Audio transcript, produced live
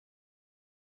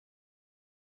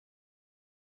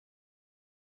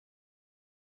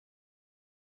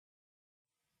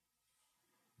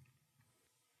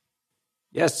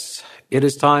Yes, it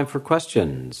is time for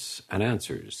questions and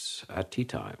answers at tea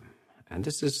time. And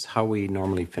this is how we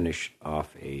normally finish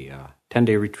off a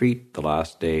 10-day retreat, the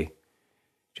last day,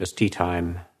 just tea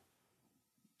time.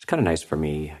 It's kind of nice for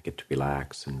me. I get to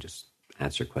relax and just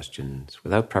answer questions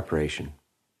without preparation.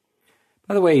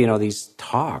 By the way, these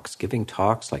talks, giving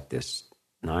talks like this,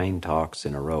 9 talks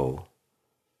in a row,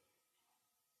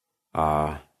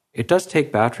 it does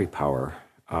take battery power,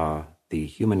 the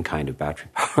human kind of battery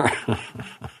power.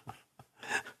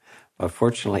 But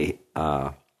fortunately,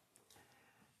 I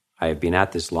have been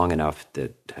at this long enough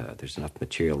that there's enough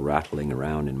material rattling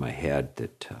around in my head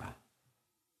that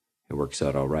it works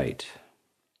out all right.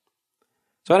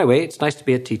 So anyway, it's nice to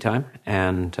be at tea time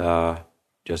and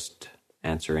just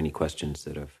answer any questions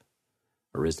that have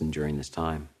arisen during this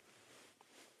time.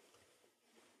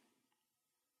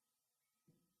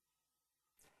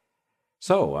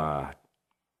 So,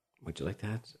 would you like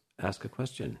to ask a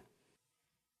question?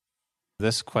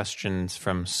 This question's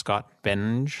from Scott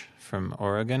Benge from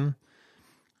Oregon.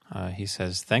 He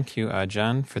says, "Thank you,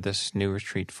 Ajahn, for this new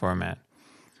retreat format.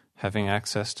 Having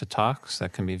access to talks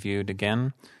that can be viewed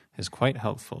again is quite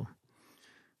helpful.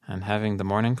 And having the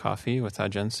morning coffee with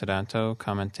Ajahn Sudanto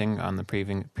commenting on the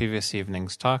previous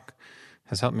evening's talk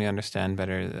has helped me understand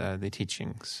better the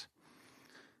teachings.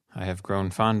 I have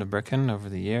grown fond of Birken over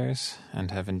the years and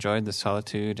have enjoyed the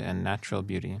solitude and natural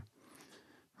beauty.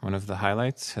 One of the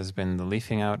highlights has been the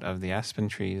leafing out of the aspen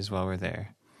trees while we're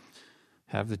there.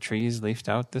 Have the trees leafed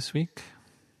out this week?"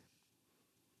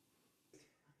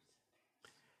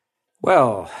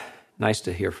 Well, nice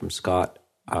to hear from Scott.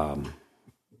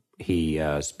 He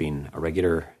has been a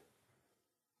regular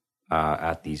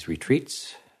at these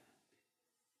retreats,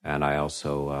 and I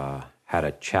also had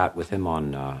a chat with him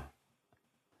on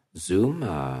Zoom,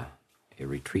 a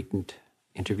retreatant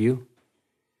interview.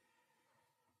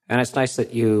 And it's nice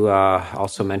that you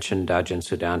also mentioned Ajahn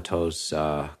Sudanto's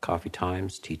coffee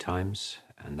times, tea times,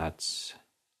 and that's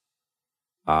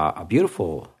a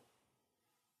beautiful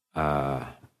a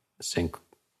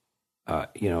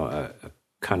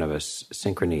kind of a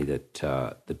synchrony that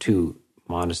the two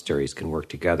monasteries can work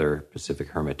together, Pacific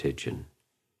Hermitage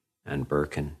and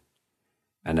Birken,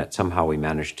 and that somehow we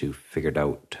managed to figure it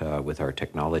out with our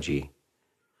technology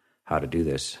how to do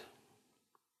this.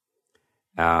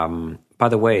 By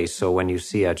the way, so when you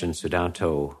see Ajahn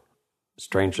Sudanto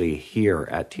strangely here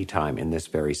at tea time in this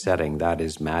very setting, that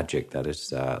is magic.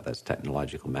 That's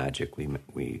technological magic.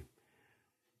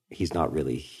 He's not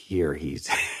really here. He's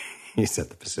at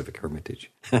the Pacific Hermitage.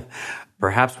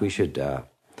 Perhaps we should.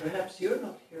 Perhaps you're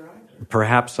not here either.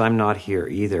 Perhaps I'm not here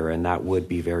either, and that would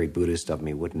be very Buddhist of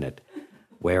me, wouldn't it?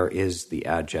 Where is the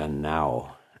Ajahn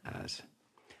now?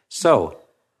 So,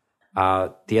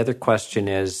 the other question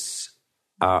is.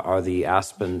 Have the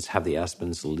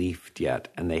aspens leafed yet?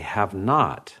 And they have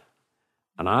not.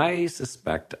 And I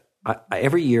suspect,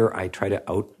 every year I try to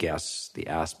outguess the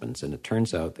aspens, and it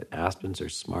turns out that aspens are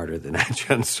smarter than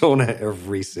Ajahn Sona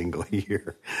every single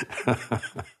year.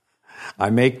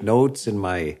 I make notes in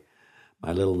my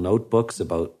little notebooks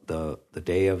about the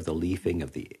day of the leafing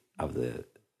of the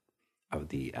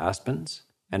aspens,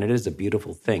 and it is a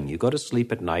beautiful thing. You go to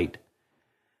sleep at night,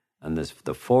 and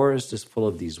the forest is full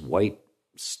of these white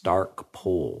stark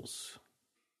poles.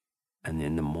 And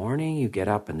in the morning you get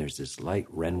up and there's this light.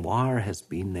 Renoir has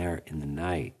been there in the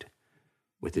night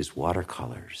with his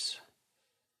watercolors.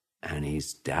 And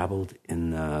he's dabbled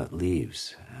in the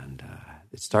leaves. And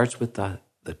it starts with the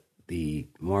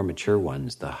more mature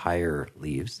ones, the higher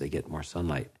leaves. They get more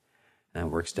sunlight. And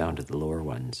it works down to the lower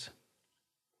ones.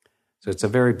 So it's a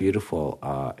very beautiful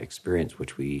experience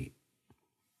which we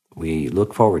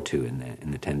look forward to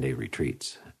in the 10-day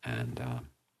retreats. And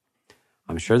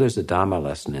I'm sure there's a Dhamma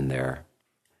lesson in there.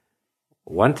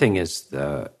 One thing is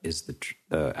the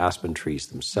aspen trees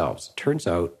themselves. It turns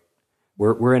out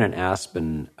we're in an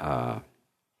aspen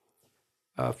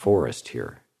forest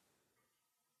here,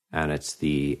 and it's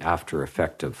the after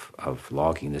effect of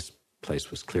logging. This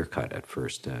place was clear cut at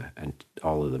first, and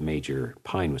all of the major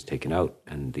pine was taken out,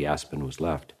 and the aspen was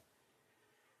left.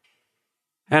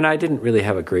 And I didn't really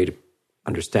have a great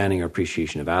understanding or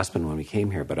appreciation of aspen when we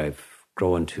came here, but I've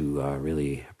grown to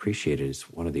really appreciate it. It's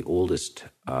one of the oldest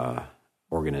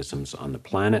organisms on the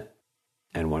planet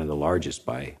and one of the largest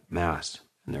by mass.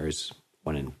 And there is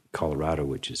one in Colorado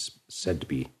which is said to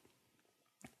be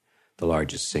the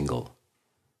largest single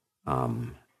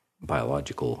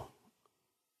biological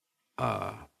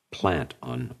plant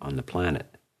on the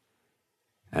planet.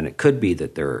 And it could be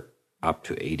that they're up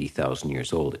to 80,000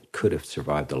 years old. It could have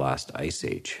survived the last ice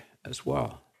age as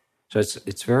well. So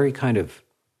it's very kind of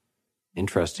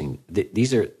interesting.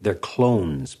 They're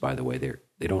clones, by the way.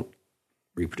 They don't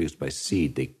reproduce by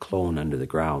seed. They clone under the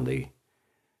ground.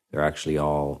 They're actually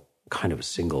all kind of a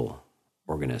single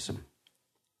organism.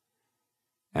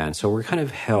 And so we're kind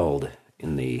of held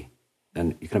and you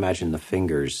can imagine the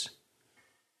fingers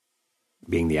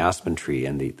being the aspen tree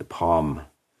and the palm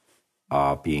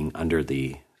being under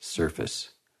the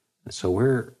surface. And so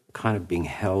we're kind of being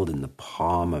held in the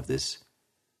palm of this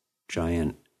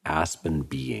giant aspen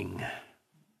being.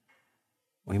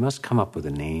 We must come up with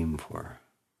a name for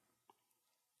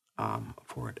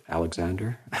it.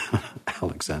 Alexander?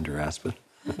 Alexander Aspen?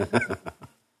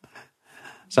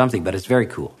 Something, but it's very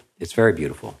cool. It's very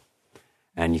beautiful.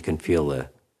 And you can feel the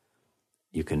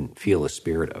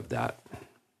spirit of that.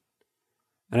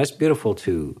 And it's beautiful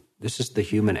too. This is the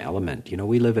human element. You know,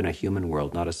 we live in a human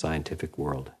world, not a scientific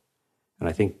world. And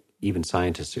I think even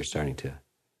scientists are starting to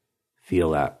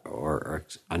feel that or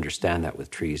understand that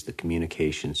with trees, the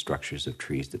communication structures of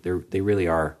trees, that they really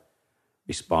are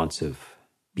responsive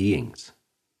beings.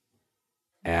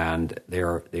 And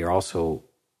they're also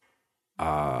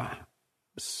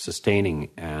sustaining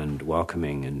and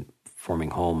welcoming and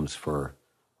forming homes for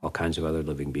all kinds of other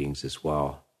living beings as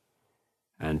well.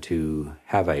 And to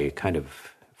have a kind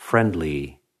of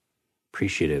friendly,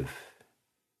 appreciative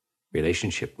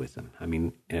relationship with them. I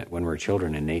mean, when we're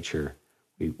children in nature,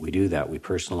 we do that. We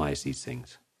personalize these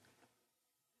things.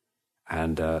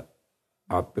 And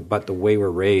but the way we're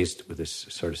raised with this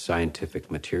sort of scientific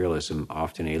materialism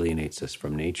often alienates us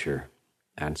from nature.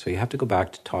 And so you have to go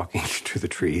back to talking to the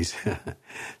trees,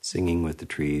 singing with the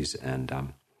trees,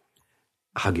 and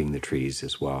hugging the trees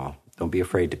as well. Don't be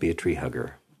afraid to be a tree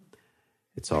hugger.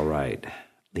 It's all right.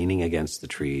 Leaning against the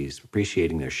trees,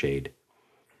 appreciating their shade.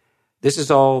 This is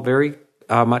all very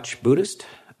much Buddhist.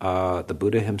 The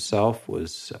Buddha himself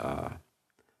was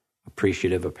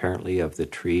appreciative, apparently, of the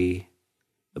tree,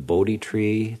 the Bodhi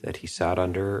tree that he sat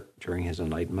under during his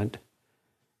enlightenment.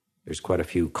 There's quite a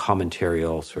few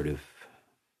commentarial sort of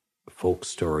folk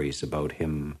stories about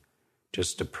him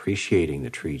just appreciating the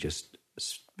tree, just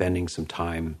spending some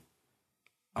time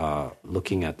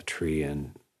looking at the tree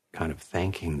and kind of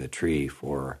thanking the tree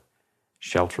for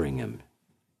sheltering him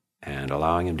and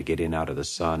allowing him to get in out of the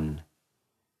sun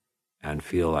and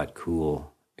feel that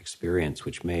cool experience,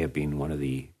 which may have been one of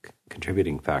the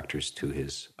contributing factors to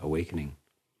his awakening.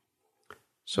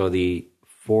 So the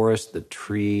forest, the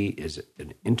tree, is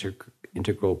an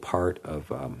integral part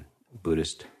of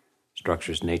Buddhist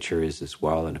structures. Nature is as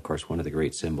well, and of course one of the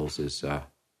great symbols is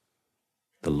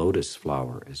the lotus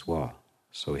flower as well.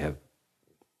 So we have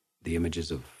the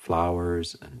images of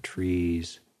flowers and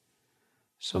trees.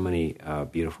 So many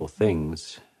beautiful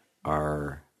things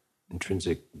are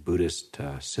intrinsic Buddhist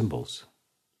symbols.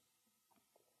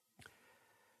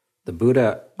 The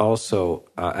Buddha also,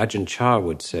 Ajahn Chah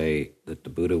would say that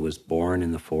the Buddha was born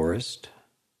in the forest.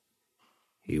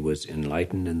 He was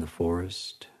enlightened in the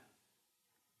forest.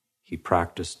 He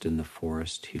practiced in the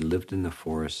forest. He lived in the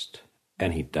forest.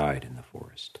 And he died in the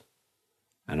forest.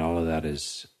 And all of that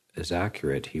is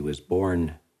accurate. He was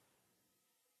born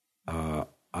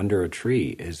under a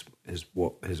tree.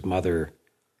 His mother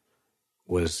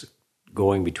was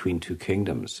going between two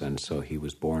kingdoms, and so he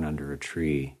was born under a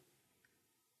tree.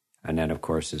 And then, of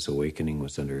course, his awakening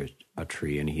was under a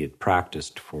tree, and he had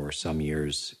practiced for some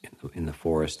years in the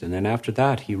forest. And then after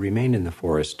that, he remained in the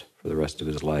forest for the rest of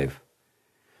his life.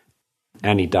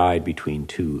 And he died between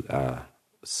two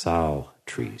sal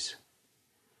trees.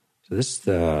 So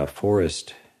the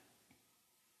forest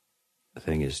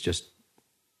thing is just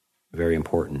very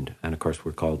important. And of course,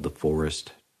 we're called the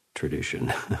forest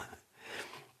tradition.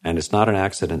 And it's not an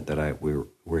accident that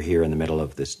we're here in the middle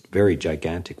of this very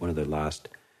gigantic, one of the last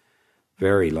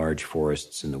very large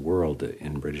forests in the world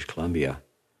in British Columbia.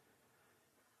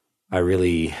 I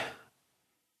really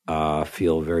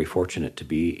feel very fortunate to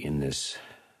be in this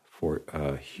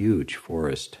huge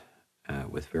forest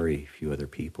with very few other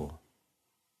people.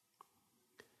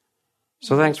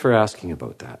 So thanks for asking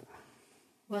about that.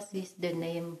 What is the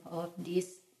name of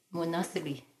this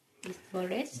monastery, this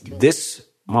forest? This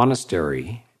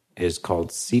monastery is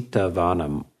called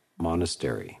Sitavana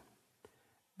Monastery,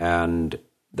 and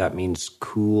that means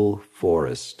cool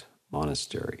forest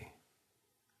monastery.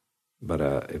 But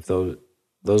if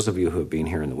those of you who have been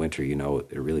here in the winter, you know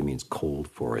it really means cold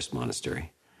forest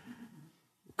monastery.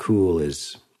 Cool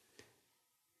is,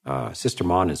 Sister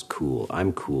Mon is cool,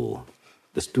 I'm cool,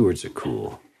 the stewards are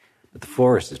cool, but the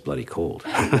forest is bloody cold.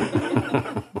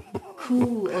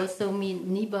 Cool also means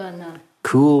Nibbana.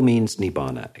 Cool means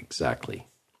Nibbana, exactly.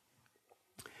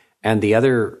 And the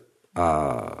other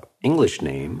English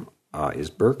name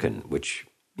is Birken, which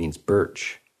means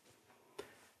birch.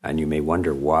 And you may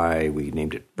wonder why we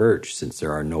named it birch, since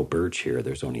there are no birch here,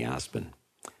 there's only aspen.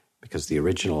 Because the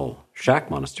original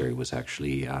Shack Monastery was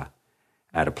actually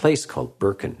at a place called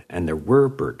Birken, and there were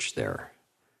birch there.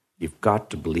 You've got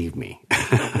to believe me.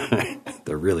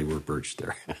 There really were birch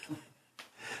there.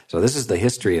 So this is the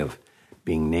history of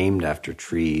being named after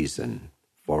trees and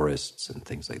forests and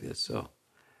things like this. So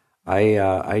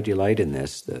I delight in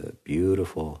this, the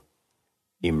beautiful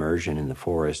immersion in the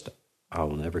forest. I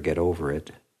will never get over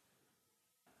it.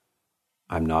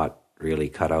 I'm not really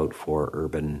cut out for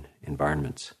urban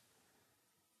environments.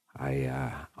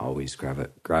 I always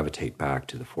gravitate back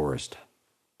to the forest.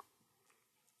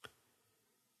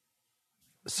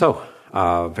 So,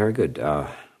 very good.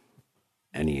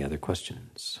 Any other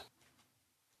questions?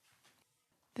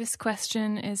 This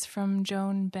question is from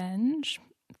Joan Benge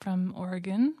from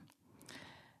Oregon.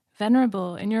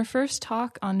 Venerable, in your first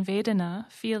talk on Vedana,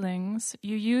 feelings,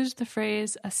 you used the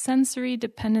phrase a sensory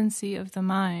dependency of the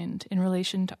mind in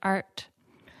relation to art.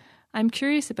 I'm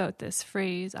curious about this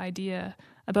phrase, idea,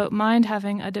 about mind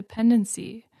having a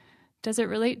dependency. Does it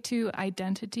relate to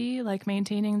identity, like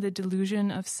maintaining the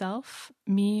delusion of self,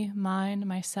 me, mine,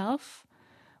 myself?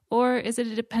 Or is it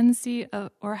a dependency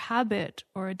or habit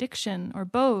or addiction or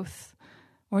both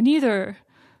or neither?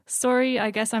 Sorry,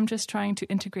 I guess I'm just trying to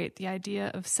integrate the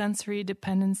idea of sensory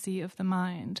dependency of the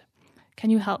mind. Can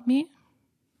you help me?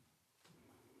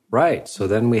 Right. So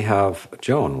then we have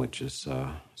Joan, which is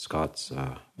Scott's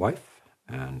wife,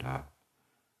 and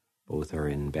both are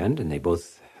in Bend, and they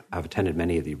both have attended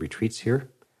many of the retreats here.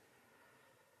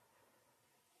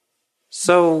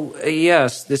 So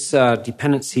yes, this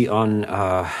dependency on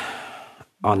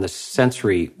the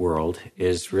sensory world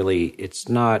is really, it's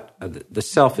not, the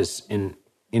self is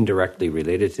indirectly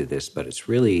related to this, but it's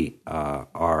really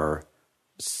our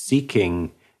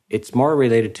seeking, it's more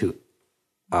related to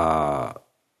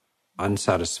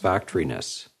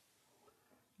unsatisfactoriness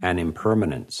and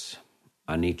impermanence,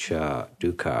 anicca,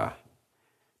 dukkha,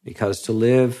 because to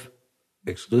live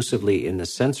exclusively in the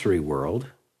sensory world,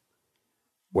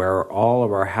 where all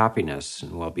of our happiness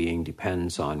and well-being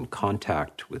depends on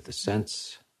contact with the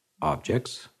sense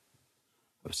objects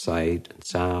of sight and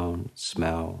sound,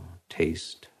 smell,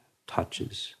 taste,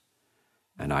 touches,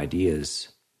 and ideas,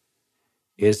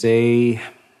 is a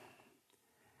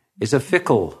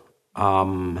fickle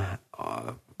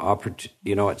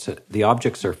the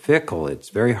objects are fickle. It's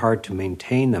very hard to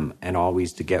maintain them and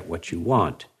always to get what you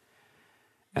want.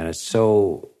 And it's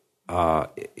so,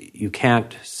 you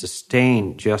can't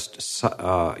sustain just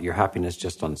your happiness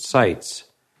just on sights,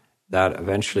 that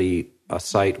eventually a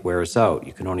sight wears out.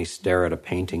 You can only stare at a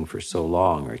painting for so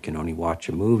long, or you can only watch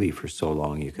a movie for so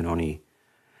long. You can only,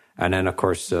 and then of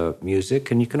course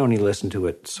music, and you can only listen to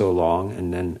it so long,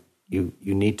 and then you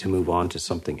need to move on to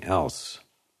something else.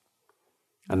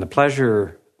 And the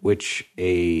pleasure which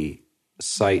a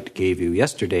sight gave you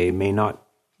yesterday may not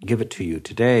give it to you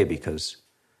today, because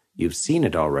you've seen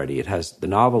it already. The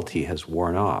novelty has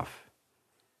worn off.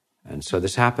 And so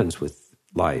this happens with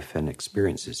life and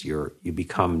experiences. You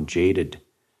become jaded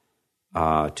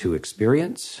to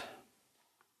experience.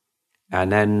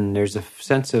 And then there's a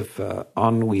sense of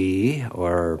ennui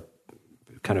or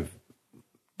kind of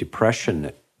depression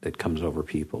that comes over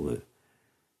people.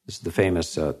 This is the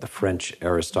famous, the French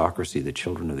aristocracy, the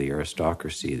children of the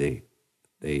aristocracy.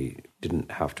 They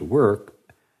didn't have to work,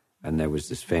 and there was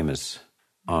this famous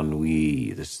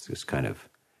ennui, this kind of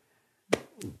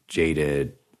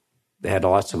jaded. They had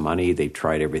lots of money. They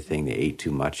tried everything. They ate too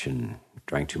much and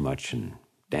drank too much and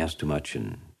danced too much,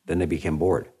 and then they became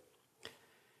bored.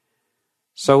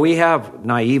 So we have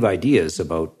naive ideas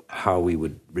about how we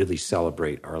would really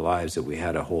celebrate our lives. If we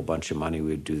had a whole bunch of money, we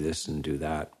would do this and do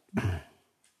that.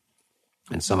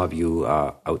 And some of you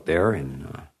out there in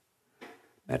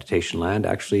meditation land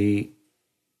actually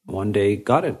one day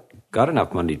got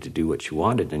enough money to do what you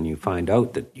wanted, and you find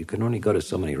out that you can only go to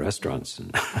so many restaurants,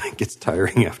 and it gets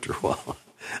tiring after a while.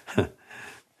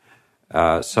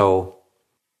 So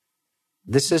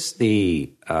this is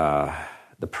the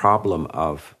problem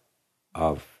of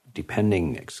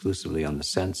depending exclusively on the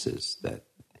senses.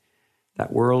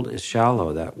 That world is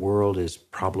shallow. That world is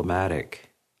problematic.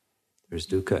 There's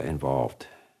dukkha involved.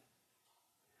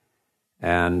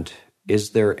 And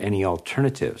is there any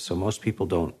alternative? So most people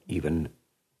don't even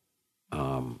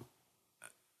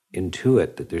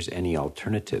intuit that there's any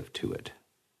alternative to it.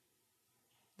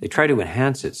 They try to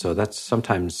enhance it. So that's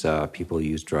sometimes people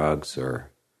use drugs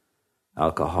or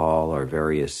alcohol or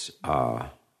various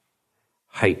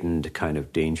heightened kind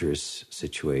of dangerous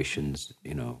situations,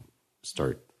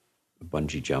 start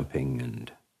bungee jumping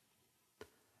and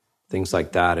things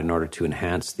like that in order to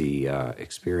enhance the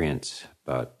experience.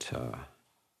 But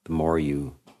the more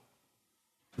you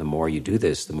do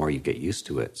this, the more you get used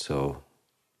to it. So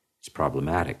it's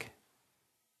problematic.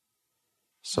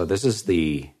 So this is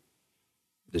the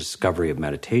discovery of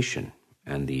meditation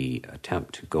and the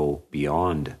attempt to go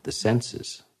beyond the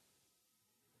senses.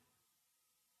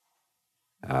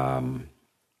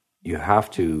 You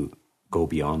have to go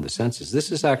beyond the senses.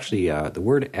 This is actually, the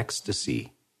word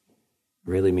ecstasy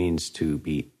really means to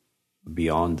be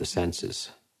beyond the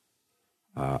senses,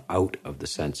 out of the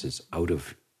senses, out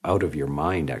of your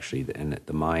mind, actually, and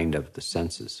the mind of the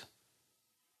senses.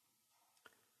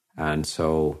 And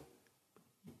so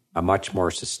a much more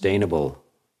sustainable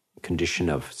condition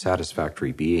of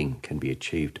satisfactory being can be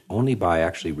achieved only by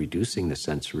actually reducing the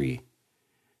sensory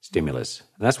stimulus.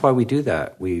 And that's why we do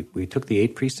that. We took the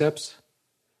 8 precepts,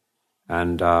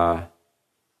 and the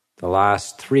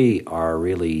last 3 are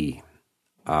really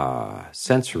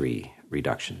sensory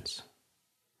reductions,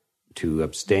 to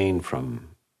abstain from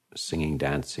singing,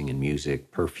 dancing, and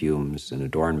music, perfumes and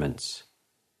adornments,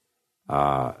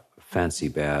 fancy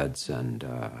beds, and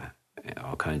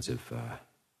all kinds of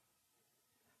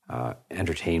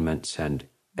entertainments, and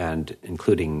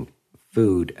including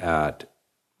food at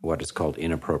what is called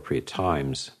inappropriate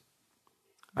times.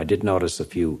 I did notice a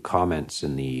few comments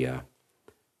in the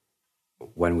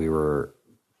when we were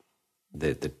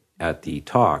at the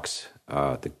talks,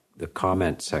 the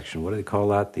comment section. What do they call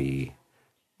that? The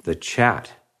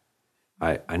chat.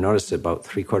 I noticed about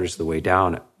 3/4 of the way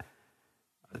down,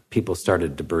 people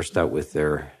started to burst out with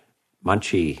their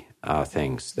munchie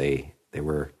things. They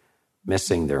were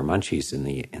missing their munchies in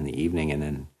the evening, and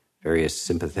then various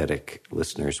sympathetic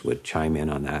listeners would chime in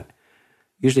on that,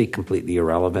 usually completely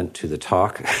irrelevant to the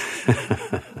talk.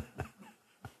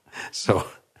 So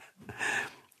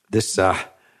this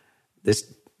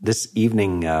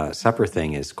evening supper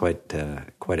thing is quite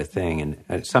a thing,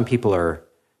 and some people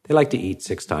they like to eat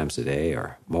 6 times a day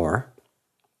or more,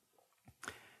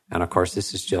 and of course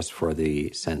this is just for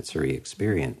the sensory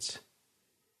experience,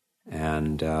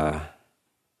 and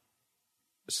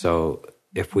so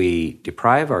if we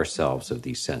deprive ourselves of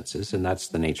these senses, and that's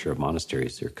the nature of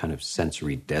monasteries, they're kind of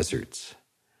sensory deserts.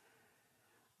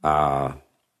 Where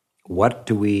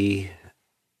do we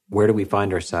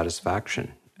find our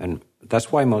satisfaction? And that's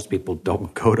why most people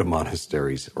don't go to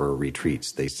monasteries or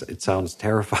retreats. It sounds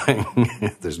terrifying.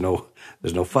 There's no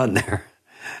fun there,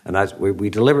 and that's we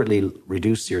deliberately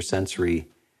reduce your sensory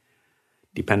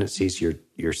dependencies,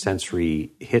 your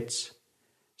sensory hits,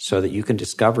 so that you can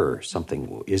discover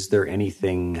something. Is there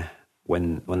anything,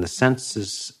 when the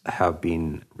senses have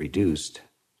been reduced,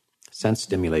 sense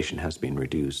stimulation has been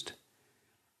reduced,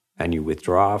 and you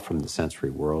withdraw from the sensory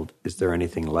world, is there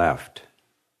anything left?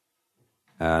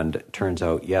 And it turns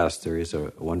out, yes, there is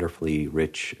a wonderfully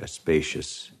rich,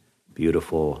 spacious,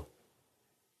 beautiful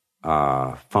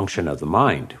function of the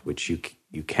mind, which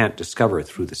you can't discover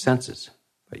through the senses,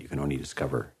 but you can only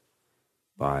discover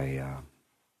by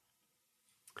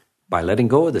letting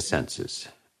go of the senses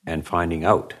and finding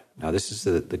out. Now, this is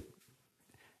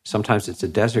sometimes it's a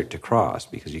desert to cross,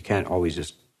 because you can't always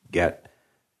just get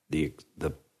the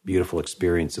beautiful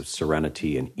experience of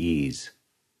serenity and ease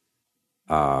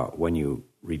when you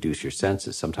reduce your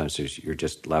senses. Sometimes you're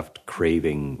just left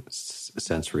craving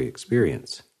sensory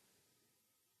experience,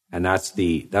 and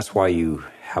that's why you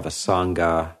have a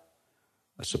sangha,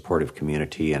 a supportive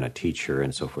community, and a teacher,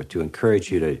 and so forth, to encourage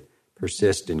you to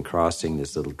persist in crossing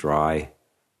this little dry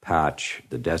patch,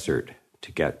 the desert,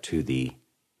 to get to the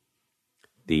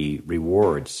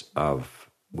rewards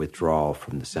of withdrawal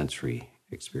from the sensory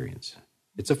experience.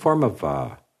 It's a form of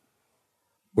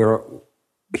where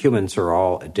humans are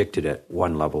all addicted at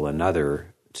one level or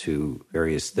another to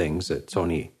various things. It's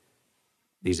only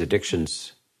these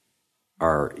addictions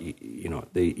are,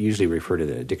 they usually refer to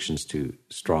the addictions to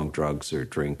strong drugs or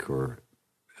drink or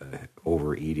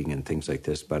overeating and things like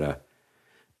this, but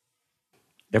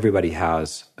everybody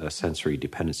has sensory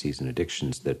dependencies and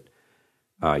addictions that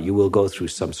you will go through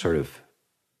some sort of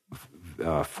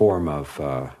form of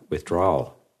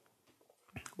withdrawal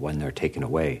when they're taken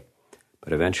away.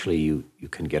 But eventually you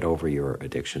can get over your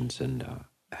addictions and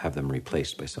have them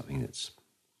replaced by something that's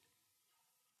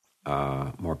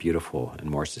more beautiful and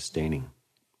more sustaining.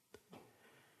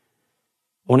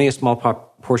 Only a small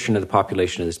portion of the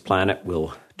population of this planet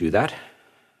will do that.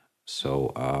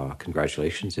 So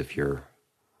congratulations if you're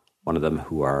one of them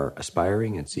who are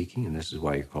aspiring and seeking, and this is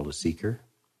why you're called a seeker.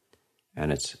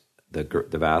 And it's the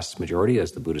vast majority,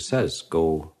 as the Buddha says,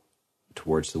 go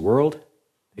towards the world.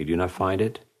 They do not find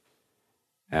it.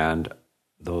 And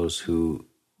those who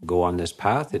go on this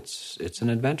path, it's an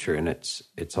adventure, and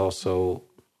it's also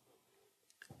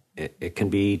it can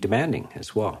be demanding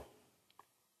as well,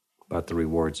 but the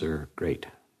rewards are great.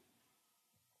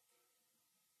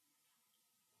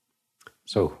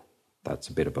 So that's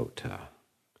a bit about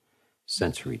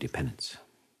sensory dependence.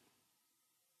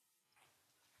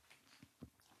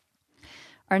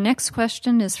 Our next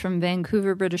question is from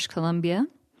Vancouver, British Columbia.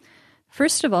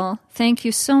 First of all, thank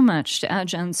you so much to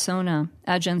Ajahn Sona,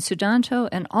 Ajahn Sudanto,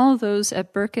 and all those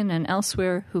at Birken and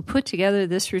elsewhere who put together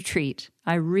this retreat.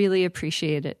 I really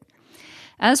appreciate it.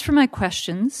 As for my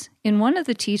questions, in one of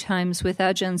the tea times with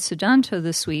Ajahn Sudanto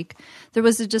this week, there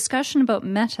was a discussion about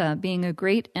metta being a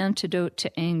great antidote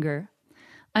to anger.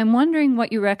 I'm wondering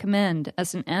what you recommend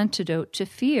as an antidote to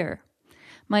fear.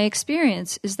 My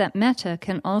experience is that metta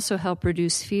can also help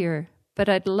reduce fear, but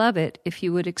I'd love it if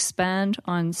you would expand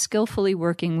on skillfully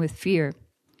working with fear.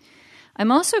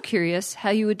 I'm also curious how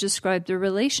you would describe the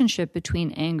relationship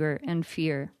between anger and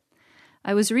fear.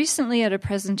 I was recently at a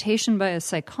presentation by a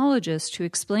psychologist who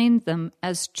explained them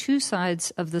as two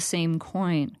sides of the same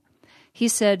coin. He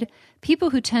said,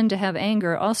 people who tend to have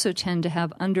anger also tend to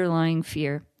have underlying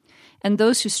fear, and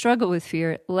those who struggle with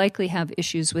fear likely have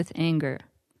issues with anger.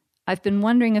 I've been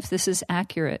wondering if this is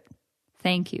accurate.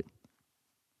 Thank you.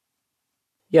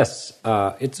 Yes,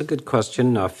 it's a good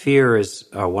question. Fear is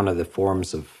one of the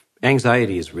forms of...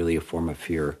 Anxiety is really a form of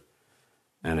fear,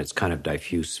 and it's kind of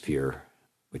diffuse fear,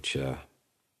 which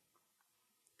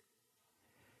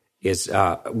is...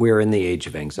 we're in the age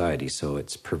of anxiety, so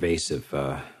it's pervasive.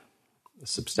 A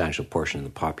substantial portion of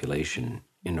the population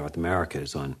in North America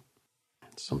is on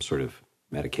some sort of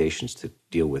medications to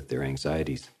deal with their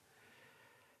anxieties.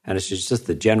 And it's just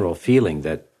the general feeling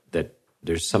that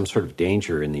there's some sort of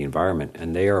danger in the environment,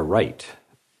 and they are right.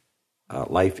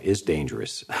 Life is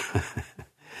dangerous.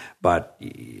 But,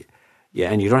 yeah,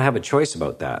 and you don't have a choice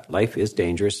about that. Life is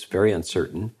dangerous, very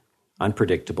uncertain,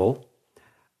 unpredictable.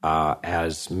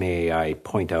 As may I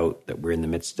point out that we're in the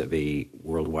midst of a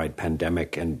worldwide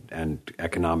pandemic and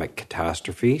economic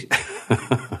catastrophe.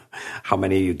 How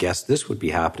many of you guessed this would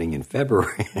be happening in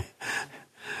February?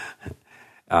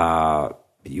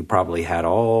 You probably had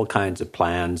all kinds of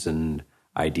plans and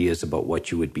ideas about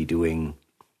what you would be doing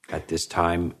at this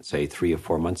time. Say 3 or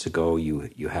 4 months ago,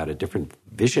 you had a different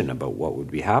vision about what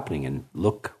would be happening, and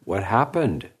look what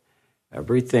happened.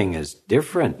 Everything is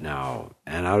different now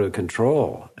and out of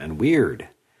control and weird.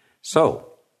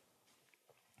 So,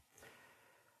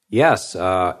 yes,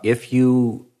 if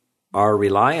you are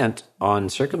reliant on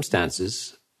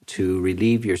circumstances to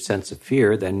relieve your sense of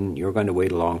fear, then you're going to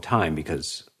wait a long time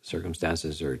because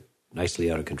circumstances are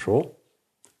nicely out of control.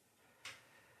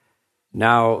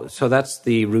 Now, so that's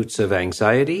the roots of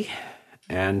anxiety,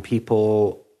 and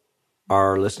people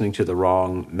are listening to the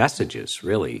wrong messages,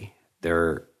 really.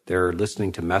 They're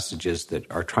listening to messages that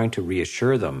are trying to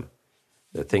reassure them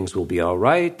that things will be all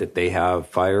right, that they have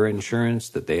fire insurance,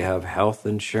 that they have health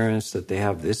insurance, that they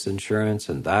have this insurance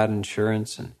and that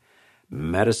insurance, and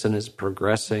medicine is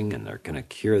progressing, and they're going to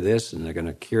cure this, and they're going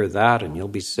to cure that, and you'll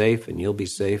be safe, and you'll be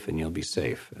safe, and you'll be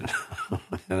safe. And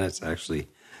that's actually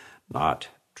not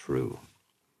true.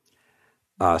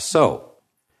 So,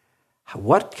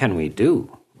 what can we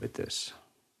do with this?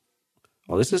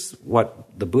 Well, this is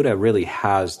what the Buddha really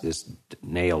has this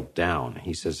nailed down.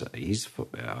 He says he's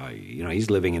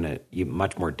living in a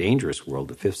much more dangerous world,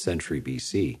 the 5th century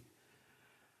BC,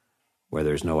 where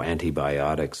there's no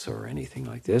antibiotics or anything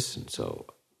like this. And so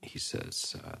he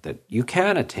says that you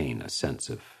can attain a sense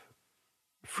of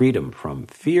freedom from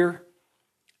fear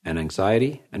and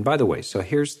anxiety. And by the way, so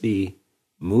here's the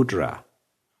mudra.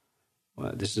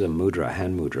 Well, this is a mudra,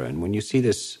 hand mudra. And when you see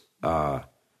this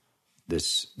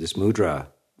this mudra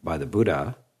by the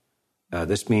Buddha,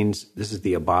 this means this is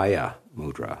the abhaya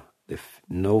mudra,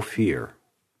 no fear.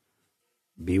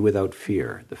 Be without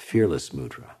fear, the fearless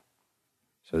mudra.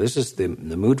 So this is the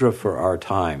mudra for our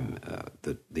time.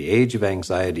 The age of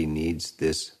anxiety needs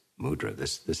this mudra,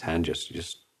 this hand gesture.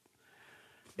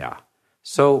 Yeah.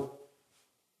 So,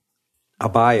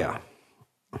 abhaya,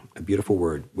 a beautiful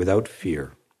word, without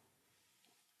fear.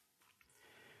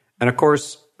 And of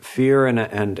course, fear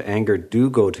and anger do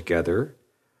go together.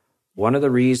 One of the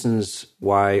reasons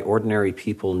why ordinary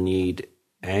people need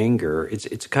anger,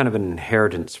 it's kind of an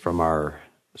inheritance from our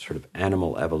sort of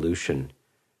animal evolution.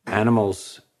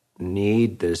 Animals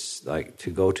need this, like,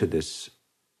 to go to this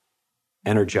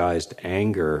energized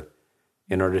anger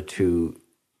in order to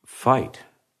fight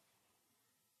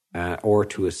or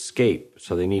to escape.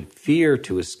 So they need fear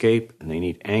to escape, and they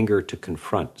need anger to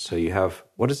confront. So you have,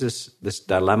 what is this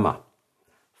dilemma?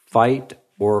 Fight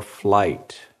or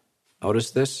flight.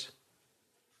 Notice this?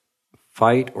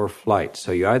 fight or flight.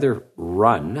 So you either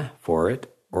run for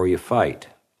it or you fight.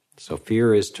 So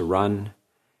fear is to run,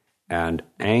 and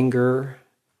anger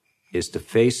is to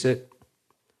face it.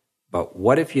 But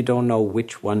what if you don't know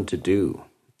which one to do?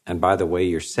 And by the way,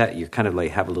 you're kind of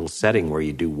like have a little setting where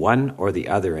you do one or the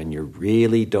other, and you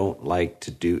really don't like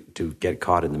to get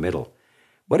caught in the middle.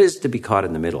 What is to be caught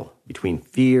in the middle between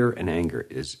fear and anger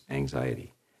is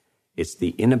anxiety. It's the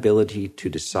inability to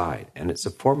decide, and it's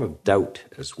a form of doubt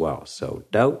as well. So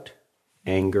doubt,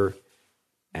 anger,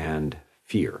 and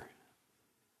fear.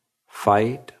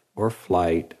 Fight or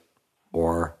flight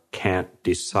or can't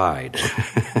decide.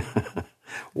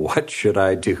 What should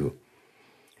I do?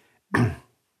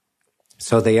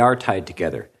 So they are tied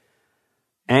together.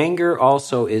 Anger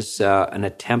also is an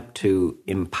attempt to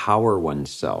empower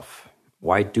oneself.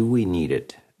 Why do we need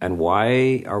it? And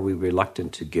why are we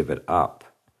reluctant to give it up?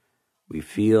 We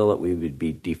feel that we would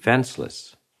be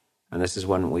defenseless. And this is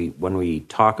when we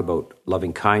talk about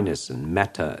loving kindness and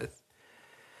metta,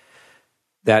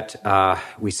 that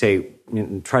we say,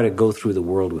 try to go through the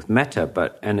world with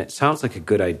metta, and it sounds like a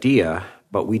good idea,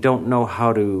 but we don't know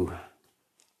how to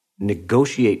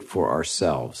negotiate for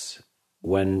ourselves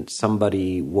when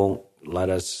somebody won't let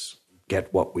us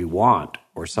get what we want,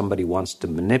 or somebody wants to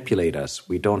manipulate us.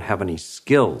 We don't have any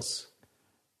skills.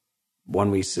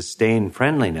 When we sustain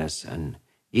friendliness and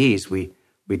ease, we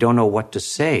don't know what to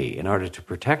say in order to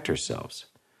protect ourselves.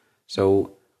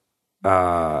 So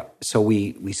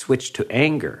we switch to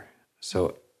anger.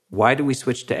 So why do we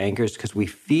switch to anger? It's because we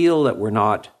feel that we're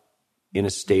not in a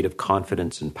state of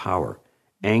confidence and power.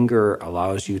 Anger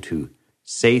allows you to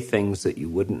say things that you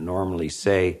wouldn't normally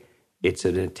say. It's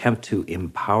an attempt to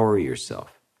empower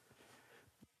yourself.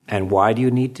 And why do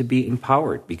you need to be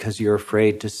empowered? Because you're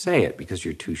afraid to say it, because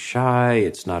you're too shy,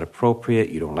 it's not appropriate,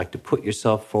 you don't like to put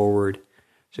yourself forward.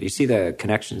 So you see the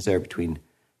connections there between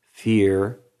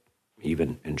fear,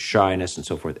 even, and shyness and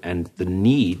so forth, and the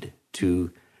need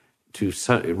to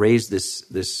raise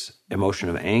this emotion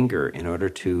of anger in order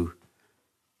to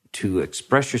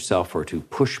express yourself or to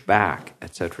push back,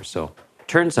 etc. So it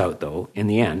turns out, though, in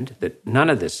the end, that none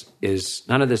of this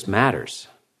matters.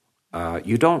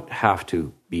 You don't have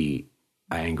to be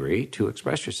angry to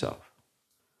express yourself.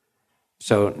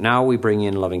 So now we bring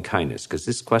in loving kindness, because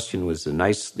this question was a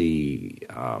nicely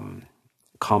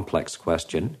complex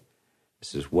question.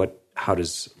 This is how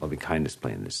does loving kindness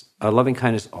play in this? Loving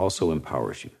kindness also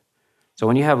empowers you. So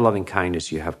when you have loving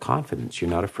kindness, you have confidence. You're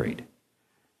not afraid.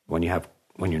 When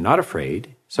you're not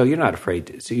afraid, so you're not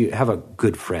afraid. So you have a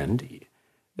good friend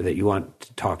that you want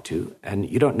to talk to, and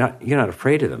you're not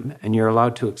afraid of them, and you're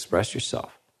allowed to express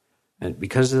yourself. And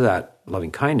because of that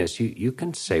loving kindness, you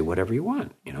can say whatever you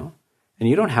want, and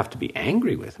you don't have to be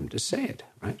angry with them to say it,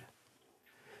 right?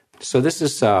 So this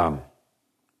is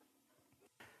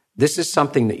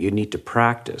something that you need to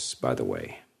practice, by the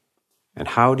way. And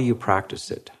how do you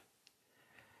practice it?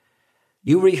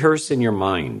 You rehearse in your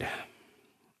mind.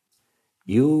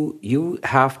 You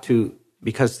have to,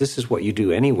 because this is what you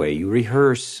do anyway, you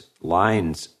rehearse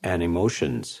lines and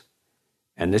emotions.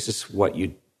 And this is what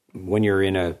when you're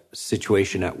in a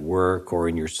situation at work or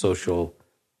in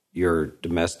your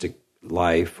domestic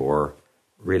life or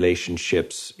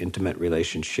relationships, intimate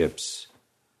relationships,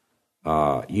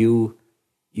 you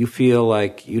feel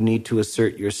like you need to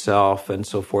assert yourself and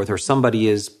so forth, or somebody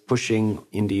is pushing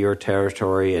into your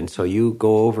territory, and so you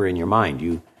go over in your mind.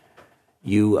 You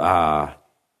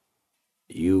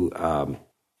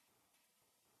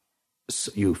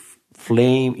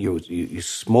flame. You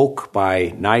smoke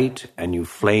by night and you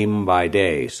flame by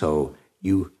day. So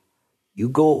you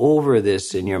go over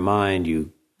this in your mind.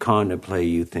 You contemplate.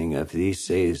 You think, if he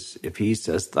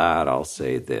says that, I'll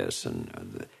say this,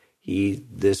 and he's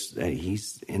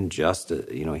injustice.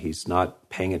 He's not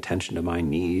paying attention to my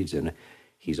needs, and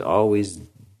he's always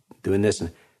doing this.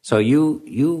 And so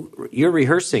you're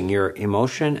rehearsing your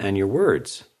emotion and your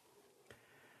words.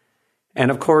 And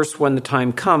of course, when the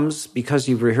time comes, because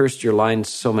you've rehearsed your lines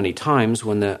so many times,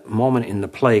 when the moment in the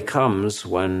play comes,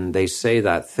 when they say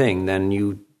that thing, then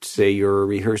you say your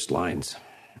rehearsed lines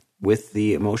with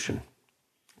the emotion,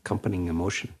 accompanying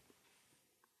emotion.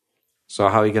 So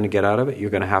how are you going to get out of it? You're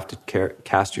going to have to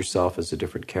cast yourself as a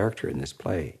different character in this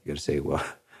play. You're going to say, well,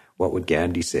 what would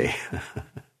Gandhi say?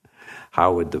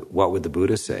 What would the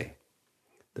Buddha say?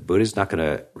 The Buddha's not going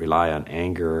to rely on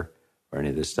anger or any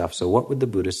of this stuff. So what would the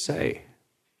Buddha say?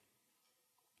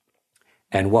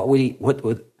 And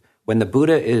when the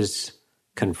Buddha is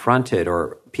confronted,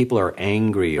 or people are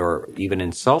angry or even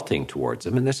insulting towards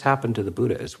him, and this happened to the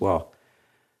Buddha as well,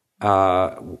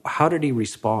 how did he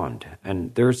respond?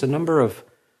 And there's a number of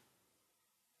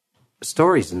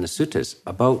stories in the suttas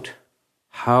about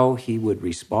how he would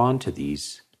respond to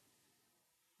these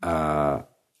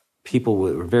people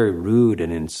who were very rude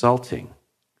and insulting.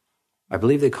 I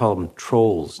believe they call them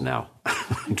trolls now.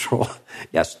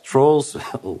 Yes, trolls,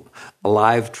 a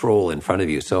live troll in front of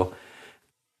you. So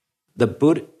the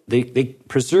Buddha, they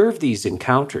preserve these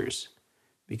encounters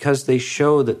because they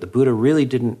show that the Buddha really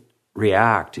didn't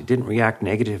react. He didn't react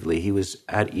negatively. He was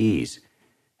at ease.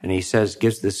 And he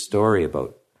gives this story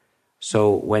about,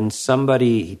 so when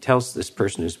he tells this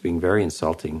person who's being very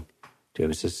insulting to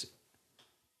him, he says,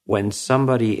 when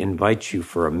somebody invites you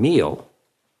for a meal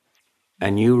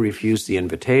and you refuse the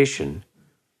invitation,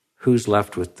 who's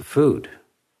left with the food?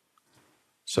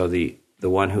 So the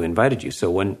one who invited you.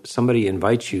 So when somebody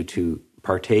invites you to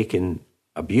partake in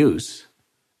abuse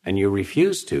and you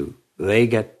refuse to,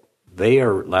 they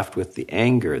are left with the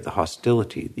anger, the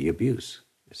hostility, the abuse,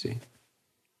 you see?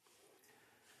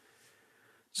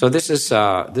 So this is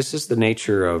the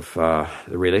nature of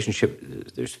the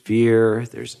relationship. There's fear,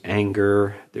 there's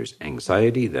anger, there's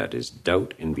anxiety, that is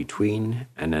doubt in between,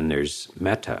 and then there's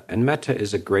metta. And metta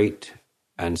is a great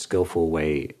and skillful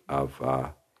way of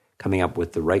coming up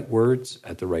with the right words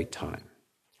at the right time.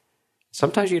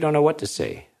 Sometimes you don't know what to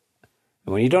say.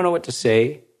 And when you don't know what to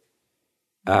say,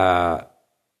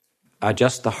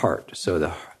 adjust the heart. So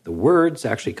the words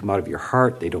actually come out of your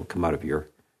heart. They don't come out of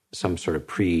some sort of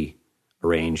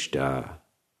pre-arranged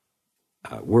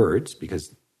words,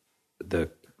 because the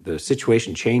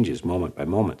situation changes moment by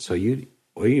moment. So you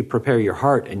prepare your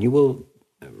heart and you will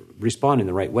respond in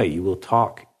the right way. You will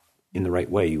talk in the right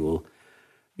way. You will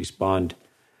respond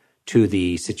to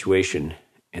the situation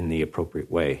in the appropriate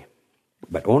way,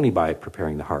 but only by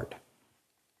preparing the heart.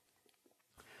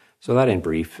 So that, in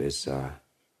brief, is a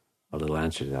little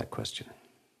answer to that question.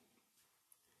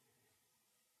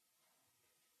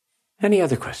 Any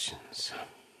other questions?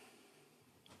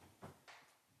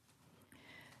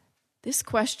 This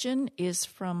question is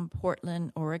from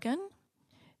Portland, Oregon.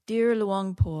 Dear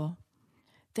Luangpo,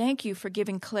 thank you for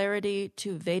giving clarity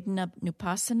to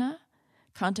Vedananupassana,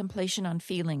 contemplation on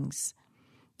feelings.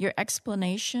 Your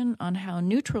explanation on how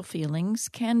neutral feelings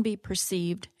can be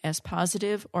perceived as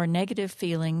positive or negative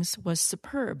feelings was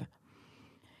superb.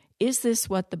 Is this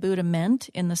what the Buddha meant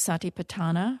in the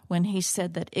Satipatthana when he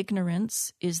said that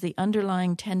ignorance is the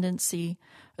underlying tendency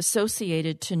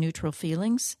associated to neutral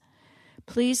feelings?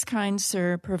 Please, kind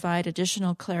sir, provide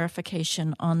additional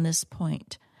clarification on this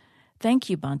point. Thank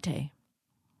you, Bhante.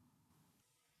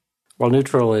 Well,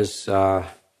 neutral is, the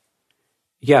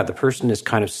person is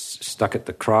kind of stuck at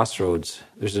the crossroads.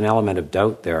 There's an element of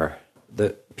doubt there.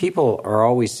 The people are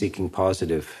always seeking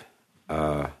positive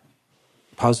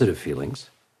feelings,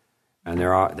 and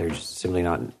they're just simply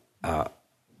not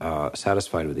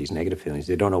satisfied with these negative feelings.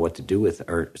 They don't know what to do with,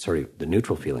 the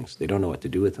neutral feelings. They don't know what to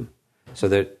do with them. So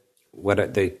that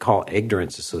what they call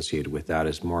ignorance associated with that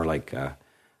is more like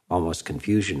almost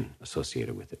confusion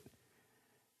associated with it.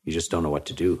 You just don't know what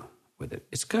to do with it.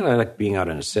 It's kind of like being out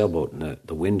on a sailboat and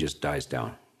the wind just dies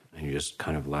down and you're just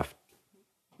kind of left.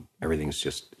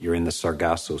 You're in the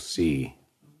Sargasso Sea,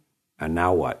 and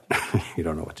now what? You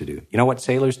don't know what to do. You know what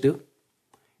sailors do?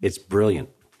 It's brilliant.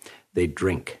 They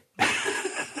drink.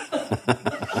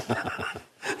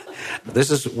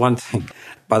 This is one thing.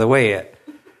 By the way,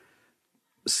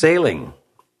 sailing,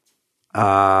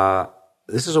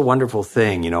 this is a wonderful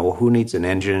thing. You know, who needs an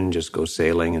engine? Just go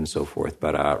sailing and so forth.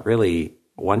 But really,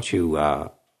 once you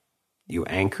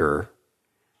anchor,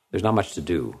 there's not much to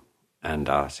do. And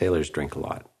sailors drink a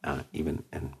lot, even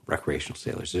and recreational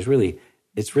sailors. It's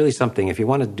really something. If you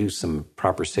want to do some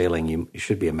proper sailing, you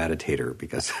should be a meditator,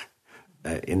 because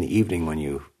in the evening when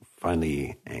you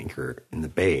finally anchor in the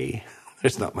bay,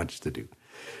 there's not much to do.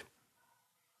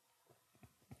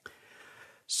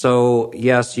 So,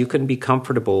 yes, you can be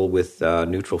comfortable with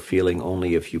neutral feeling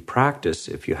only if you practice,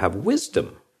 if you have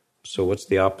wisdom. So what's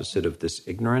the opposite of this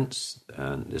ignorance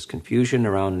and this confusion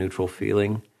around neutral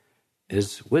feeling?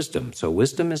 Is wisdom. So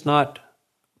wisdom is not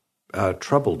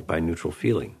troubled by neutral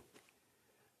feeling.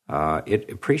 It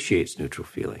appreciates neutral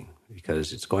feeling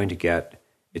because it's going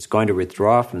to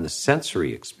withdraw from the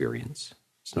sensory experience.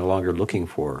 It's no longer looking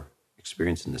for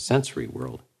experience in the sensory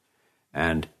world.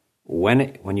 And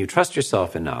when you trust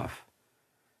yourself enough,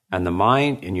 and the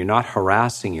mind, and you're not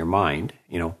harassing your mind,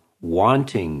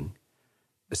 wanting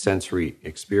a sensory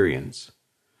experience,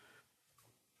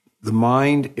 the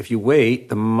mind, if you wait,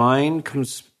 the mind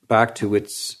comes back to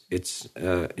its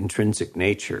intrinsic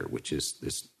nature, which is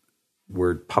this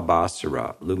word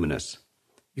pabasara, luminous.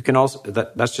 You can also,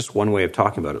 that's just one way of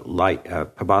talking about it. Light,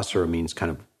 pabasara means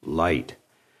kind of light.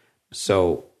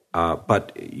 So,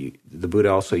 but the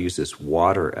Buddha also uses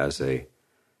water as a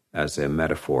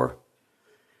metaphor.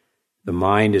 The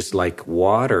mind is like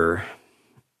water.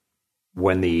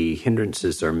 When the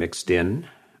hindrances are mixed in,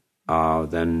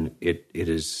 then it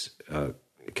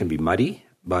can be muddy.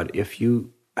 But if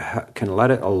you can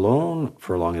let it alone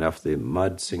for long enough, the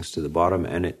mud sinks to the bottom,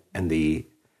 and the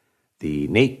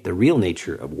real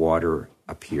nature of water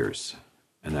appears,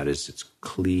 and that is it's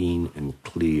clean and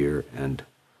clear and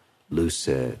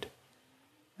lucid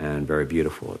and very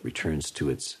beautiful. It returns to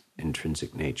its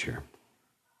intrinsic nature.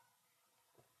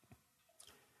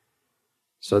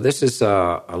 So this is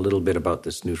a little bit about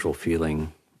this neutral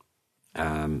feeling.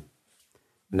 And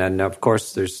then, of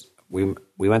course, we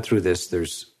went through this.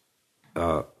 There's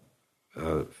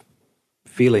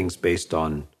feelings based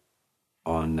on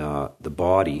the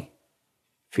body,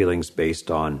 feelings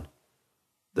based on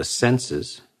the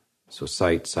senses. So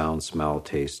sight, sound, smell,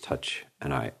 taste, touch,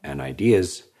 and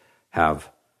ideas have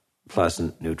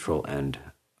pleasant, neutral, and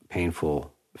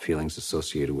painful feelings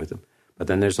associated with them. But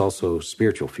then there's also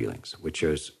spiritual feelings, which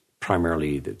is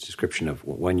primarily the description of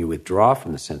when you withdraw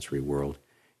from the sensory world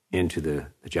into the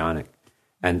jhanic.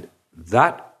 And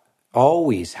that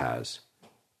always has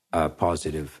a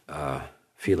positive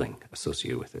feeling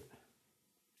associated with it.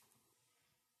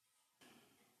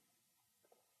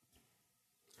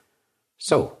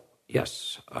 So,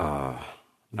 yes,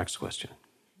 next question.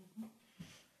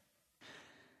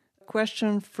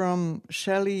 Question from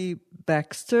Shelley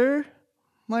Baxter,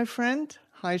 my friend.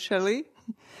 Hi, Shelley,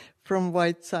 from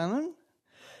White Salmon.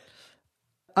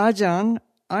 Ajahn,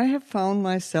 I have found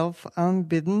myself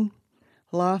unbidden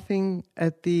laughing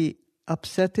at the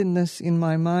upsetness in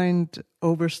my mind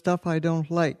over stuff I don't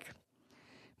like.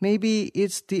 Maybe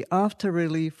it's the after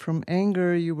relief from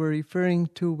anger you were referring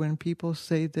to when people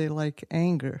say they like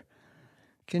anger.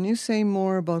 Can you say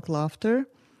more about laughter?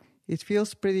 It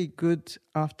feels pretty good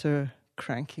after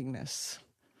crankiness.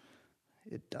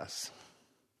 It does.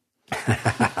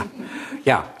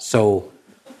 Yeah, so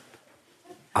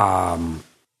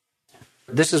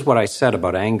this is what I said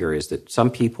about anger, is that some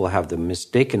people have the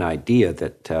mistaken idea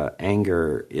that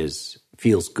anger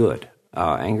feels good.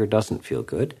 Anger doesn't feel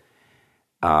good,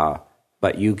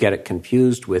 but you get it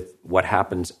confused with what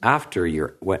happens after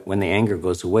when the anger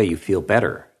goes away, you feel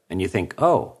better. And you think,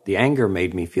 oh, the anger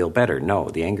made me feel better. No,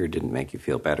 the anger didn't make you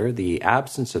feel better. The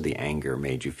absence of the anger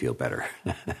made you feel better.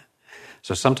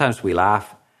 So sometimes we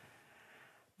laugh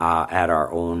at our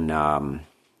own...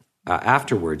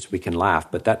 afterwards, we can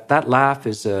laugh, but that laugh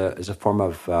is a form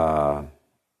of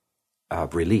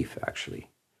relief, actually.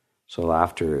 So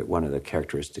laughter, one of the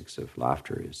characteristics of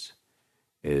laughter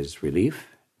is relief.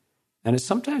 And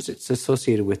sometimes it's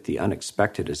associated with the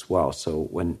unexpected as well. So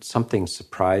when something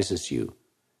surprises you,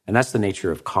 and that's the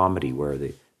nature of comedy, where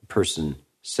the person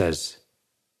says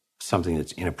something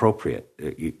that's inappropriate.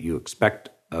 You expect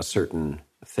a certain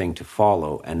thing to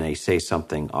follow, and they say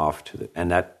something off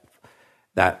and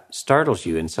that startles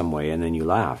you in some way, and then you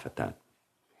laugh at that.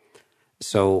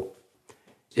 So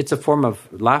it's a form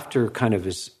of laughter. Kind of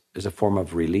is a form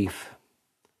of relief.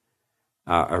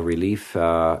 A relief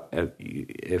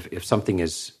if something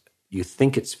is, you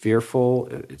think it's fearful,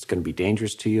 it's going to be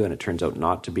dangerous to you, and it turns out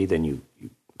not to be, then you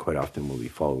quite often will be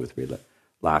followed with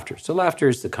laughter. So laughter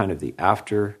is the kind of the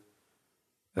after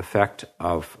effect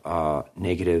of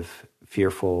negative,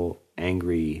 fearful,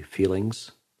 angry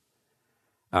feelings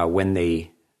when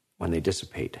they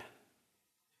dissipate.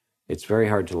 It's very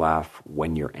hard to laugh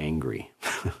when you're angry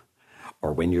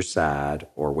or when you're sad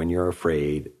or when you're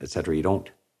afraid, etc. You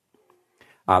don't.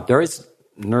 There is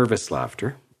nervous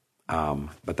laughter,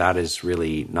 but that is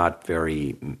really not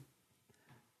very,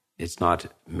 it's not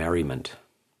merriment.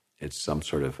 It's some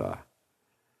sort of,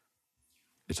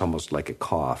 it's almost like a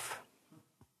cough,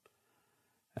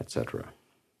 etc.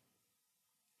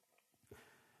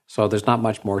 So there's not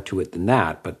much more to it than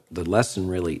that, but the lesson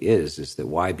really is that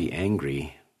why be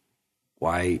angry?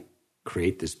 Why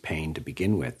create this pain to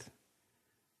begin with?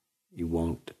 You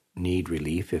won't need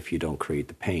relief if you don't create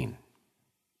the pain.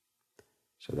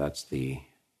 So that's the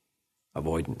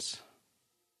avoidance.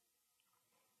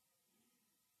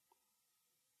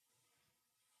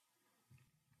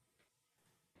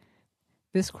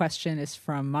 This question is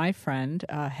from my friend,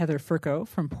 Heather Furco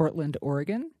from Portland,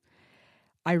 Oregon.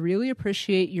 I really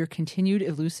appreciate your continued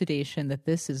elucidation that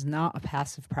this is not a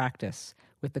passive practice,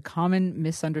 with the common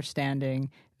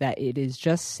misunderstanding that it is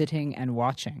just sitting and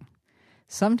watching.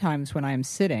 Sometimes when I am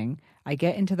sitting, I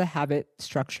get into the habit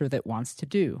structure that wants to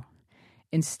do.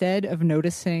 Instead of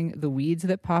noticing the weeds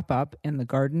that pop up in the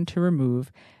garden to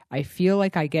remove, I feel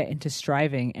like I get into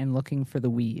striving and looking for the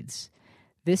weeds.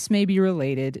 This may be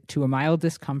related to a mild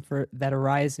discomfort that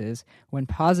arises when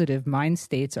positive mind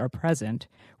states are present,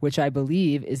 which I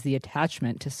believe is the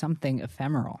attachment to something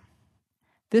ephemeral.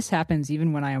 This happens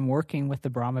even when I am working with the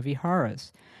Brahma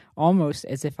Viharas, almost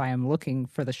as if I am looking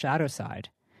for the shadow side.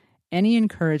 Any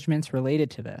encouragements related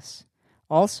to this?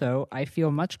 Also, I feel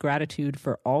much gratitude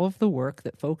for all of the work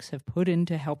that folks have put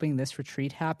into helping this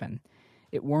retreat happen.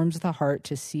 It warms the heart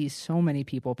to see so many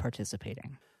people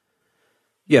participating.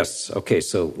 Yes. Okay.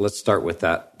 So let's start with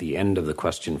that, the end of the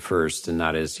question first, and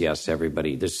that is, yes,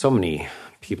 everybody. There's so many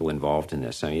people involved in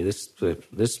this. I mean,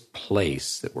 this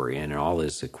place that we're in, and all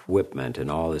this equipment, and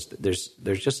all this. There's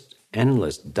just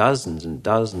endless, dozens and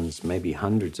dozens, maybe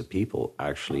hundreds of people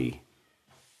actually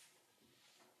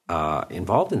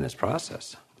involved in this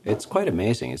process. It's quite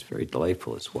amazing. It's very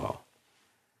delightful as well.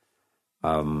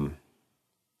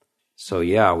 So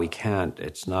yeah, we can't.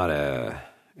 It's not a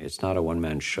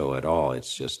one-man show at all.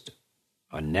 It's just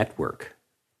a network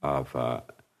of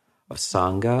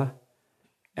Sangha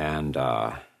and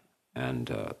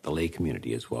the lay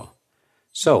community as well.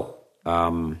 So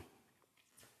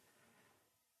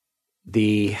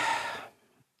the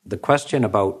question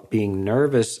about being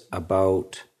nervous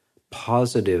about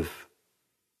positive,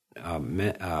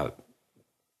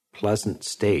 pleasant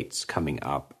states coming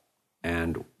up,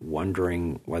 and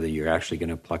wondering whether you're actually going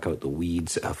to pluck out the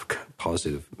weeds of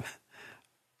positive,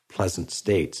 pleasant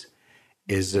states,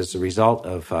 is as a result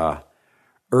of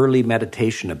early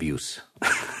meditation abuse.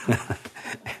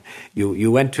 You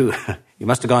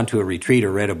must have gone to a retreat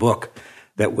or read a book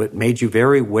that made you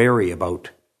very wary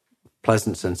about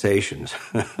pleasant sensations.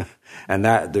 And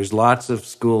that there's lots of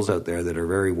schools out there that are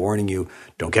very warning you,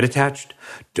 don't get attached.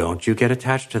 Don't you get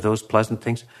attached to those pleasant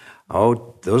things.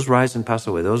 Oh, those rise and pass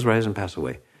away. Those rise and pass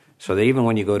away. So they, even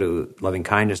when you go to loving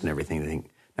kindness and everything, they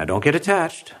think, now don't get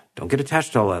attached. Don't get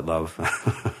attached to all that love.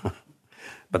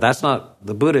 But that's not,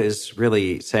 the Buddha is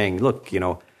really saying, look,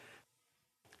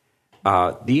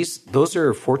 those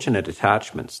are fortunate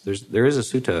attachments. There is a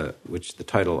sutta, which the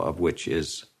title of which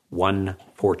is One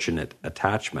Fortunate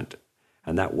Attachment.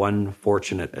 And that one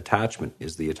fortunate attachment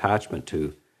is the attachment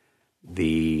to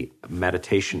the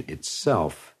meditation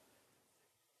itself.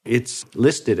 It's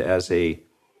listed as a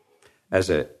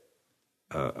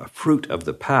fruit of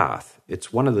the path.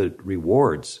 It's one of the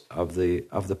rewards of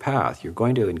the path. You're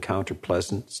going to encounter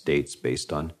pleasant states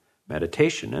based on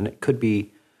meditation, and it could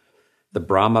be the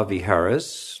Brahma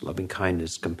Viharas, loving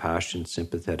kindness, compassion,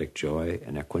 sympathetic joy,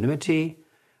 and equanimity.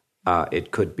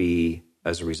 It could be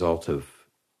as a result of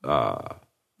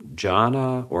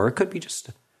jhana, or it could be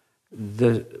just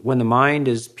when the mind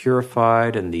is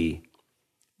purified and the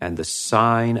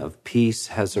sign of peace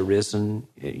has arisen.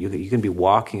 You can be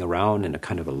walking around in a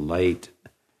kind of a light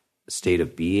state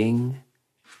of being,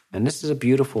 and this is a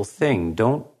beautiful thing.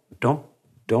 Don't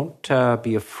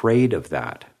be afraid of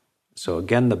that. So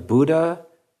again, the Buddha,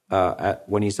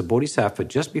 when he's a bodhisattva,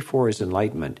 just before his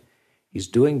enlightenment, he's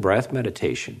doing breath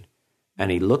meditation, and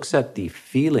he looks at the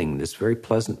feeling, this very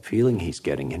pleasant feeling he's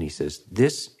getting, and he says,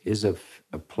 this is a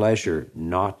pleasure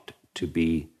not to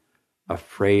be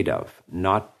afraid of,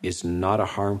 is not a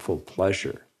harmful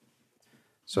pleasure.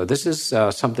 So this is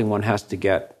something one has to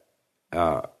get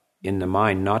in the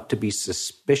mind, not to be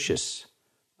suspicious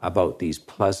about these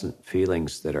pleasant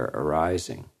feelings that are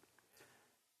arising.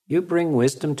 You bring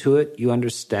wisdom to it. You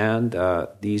understand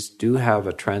these do have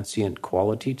a transient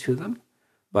quality to them,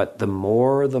 but the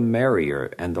more the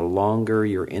merrier, and the longer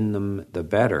you're in them, the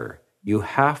better. You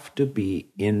have to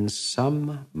be in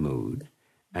some mood,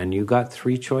 and you got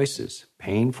three choices: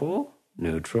 painful,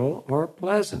 neutral, or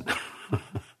pleasant.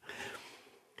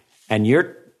 And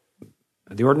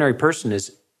the ordinary person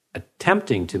is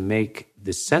attempting to make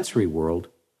the sensory world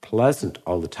pleasant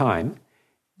all the time.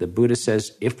 The Buddha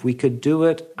says, if we could do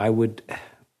it, I would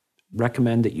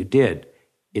recommend that you did.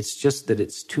 It's just that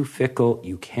it's too fickle.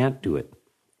 You can't do it.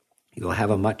 You'll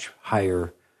have a much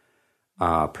higher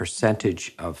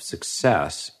percentage of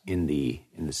success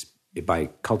by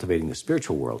cultivating the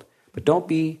spiritual world. But don't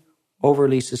be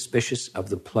overly suspicious of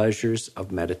the pleasures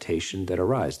of meditation that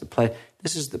arise. When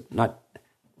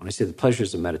I say the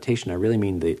pleasures of meditation, I really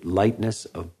mean the lightness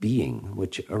of being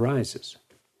which arises.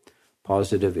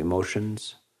 Positive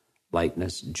emotions,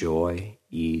 lightness, joy,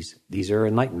 ease, these are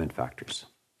enlightenment factors.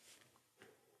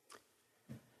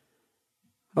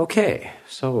 Okay,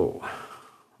 so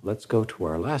let's go to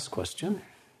our last question.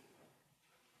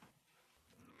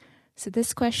 So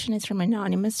this question is from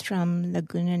Anonymous from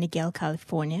Laguna Niguel,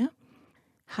 California.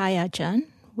 Hi, Ajahn.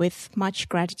 With much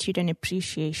gratitude and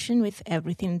appreciation with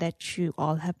everything that you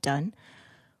all have done,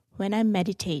 when I'm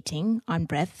meditating on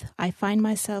breath, I find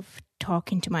myself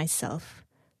talking to myself,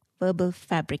 verbal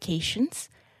fabrications,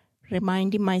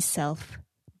 reminding myself,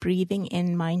 breathing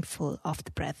in mindful of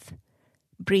the breath,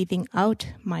 breathing out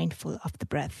mindful of the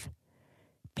breath,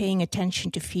 paying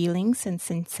attention to feelings and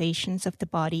sensations of the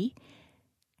body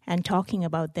and talking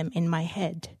about them in my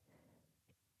head.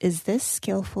 Is this a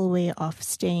skillful way of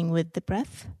staying with the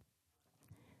breath?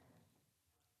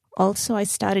 Also, I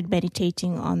started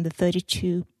meditating on the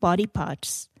 32 body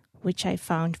parts, which I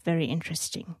found very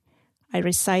interesting. I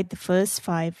recite the first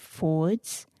 5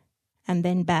 forwards and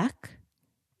then back,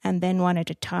 and then one at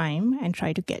a time, and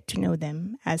try to get to know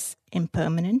them as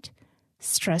impermanent,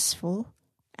 stressful,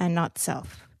 and not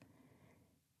self.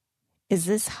 Is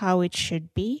this how it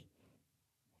should be?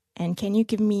 And can you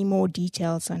give me more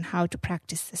details on how to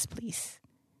practice this, please?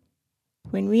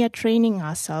 When we are training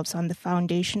ourselves on the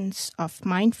foundations of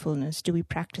mindfulness, do we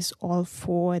practice all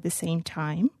 4 at the same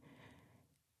time?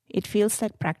 It feels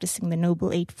like practicing the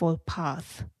Noble Eightfold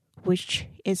Path, which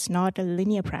is not a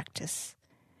linear practice.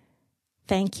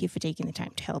 Thank you for taking the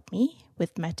time to help me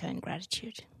with metta and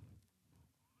gratitude.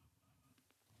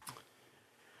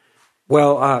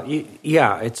 Well,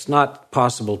 yeah, it's not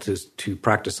possible to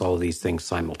practice all of these things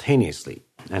simultaneously,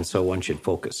 and so one should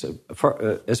focus.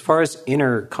 As far as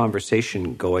inner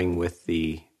conversation going with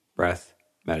the breath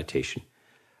meditation,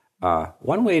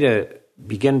 one way to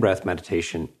begin breath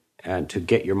meditation and to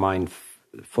get your mind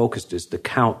focused is to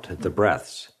count the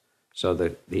breaths. So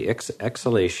the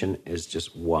exhalation is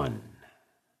just 1.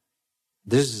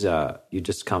 This is you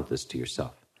just count this to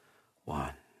yourself.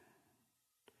 1.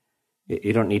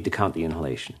 You don't need to count the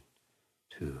inhalation.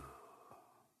 2,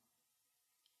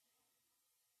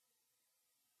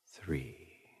 3,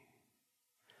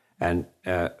 and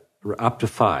up to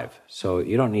 5. So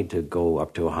you don't need to go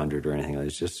up to 100 or anything.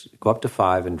 It's just go up to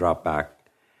 5 and drop back.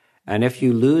 And if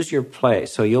you lose your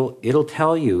place, so it'll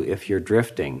tell you if you're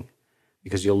drifting,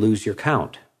 because you'll lose your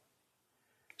count.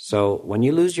 So when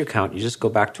you lose your count, you just go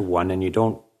back to 1, and you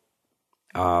don't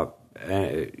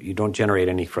generate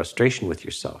any frustration with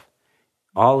yourself.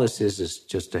 All this is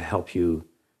just to help you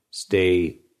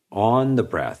stay on the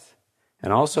breath,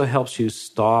 and also helps you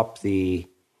stop the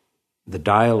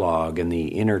dialogue and the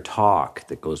inner talk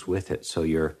that goes with it. So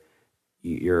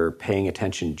you're paying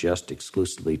attention just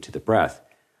exclusively to the breath.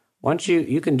 Once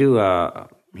you can do a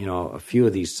few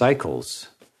of these cycles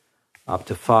up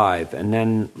to 5, and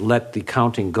then let the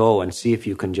counting go and see if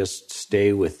you can just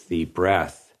stay with the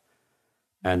breath.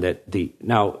 And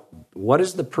now, what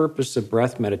is the purpose of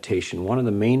breath meditation? One of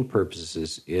the main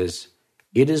purposes is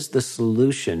it is the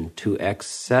solution to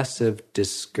excessive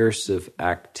discursive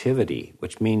activity,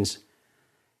 which means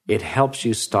it helps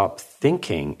you stop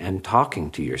thinking and talking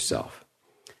to yourself.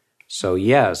 So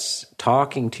yes,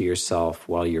 talking to yourself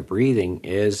while you're breathing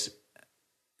is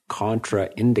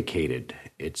contraindicated.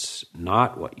 It's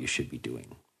not what you should be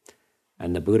doing.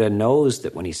 And the Buddha knows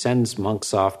that when he sends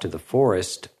monks off to the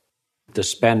forest to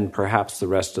spend perhaps the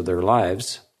rest of their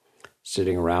lives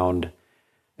sitting around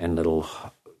in little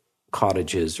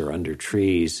cottages or under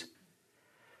trees,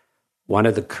 one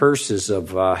of the curses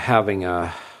of having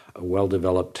a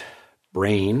well-developed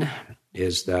brain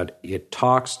is that it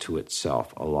talks to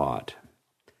itself a lot.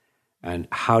 And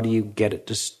how do you get it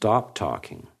to stop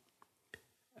talking?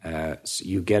 So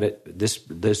you get it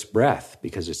this breath,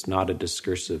 because it's not a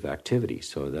discursive activity.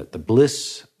 So that the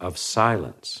bliss of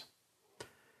silence.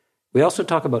 We also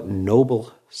talk about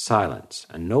noble silence.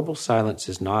 And noble silence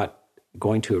is not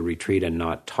going to a retreat and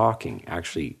not talking.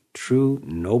 Actually, true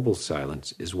noble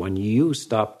silence is when you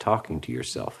stop talking to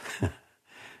yourself.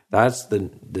 That's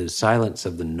the silence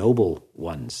of the noble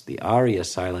ones. The Arya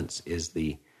silence is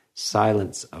the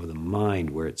silence of the mind,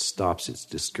 where it stops its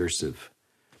discursive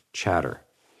chatter.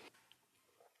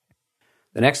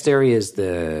 The next area is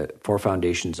the 4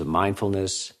 foundations of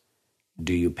mindfulness.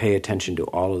 Do you pay attention to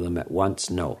all of them at once?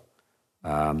 No.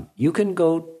 You can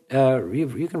go.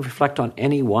 You can reflect on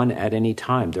any one at any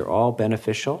time. They're all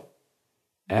beneficial,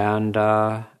 and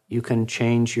you can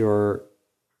change your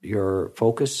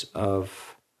focus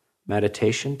of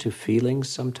meditation to feelings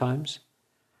sometimes.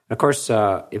 Of course,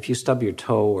 if you stub your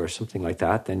toe or something like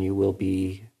that, then you will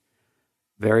be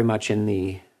very much in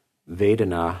the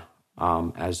Vedana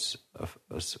as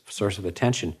a source of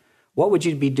attention. What would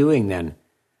you be doing then?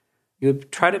 You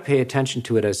would try to pay attention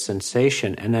to it as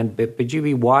sensation, and then but you'd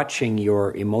be watching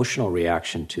your emotional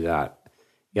reaction to that.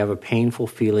 You have a painful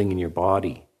feeling in your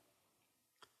body.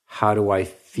 How do I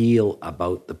feel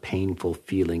about the painful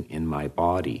feeling in my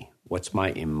body? What's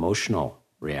my emotional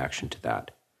reaction to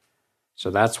that? So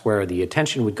that's where the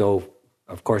attention would go,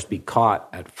 of course, be caught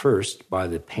at first by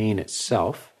the pain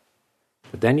itself,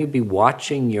 but then you'd be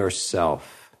watching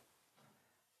yourself.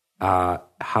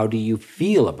 How do you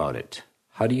feel about it?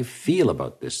 How do you feel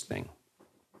about this thing?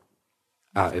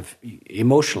 If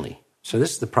emotionally. So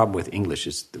this is the problem with English,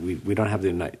 is that we don't have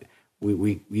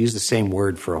we use the same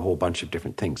word for a whole bunch of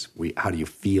different things. How do you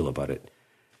feel about it?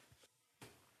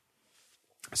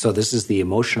 So this is the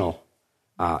emotional,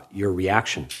 your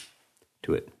reaction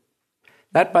to it.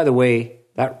 That, by the way,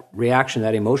 that reaction,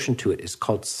 that emotion to it is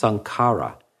called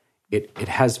sankhara. It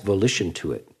has volition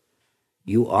to it.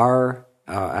 You are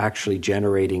actually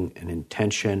generating an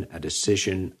intention, a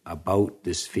decision about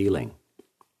this feeling.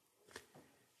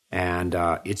 And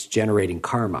it's generating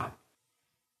karma.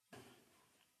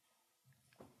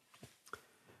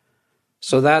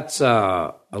 So that's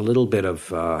a little bit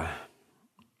of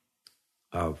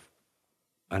an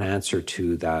answer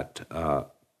to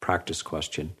that practice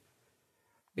question.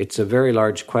 It's a very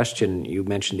large question. You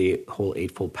mentioned the whole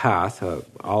Eightfold Path.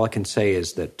 All I can say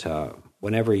is that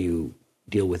whenever you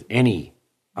deal with any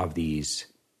of these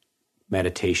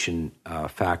meditation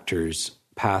factors,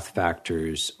 path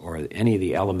factors, or any of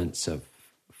the elements of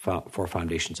Four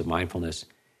Foundations of Mindfulness,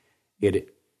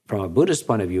 from a Buddhist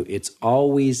point of view, it's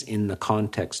always in the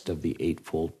context of the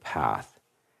Eightfold Path.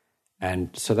 And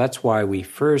so that's why we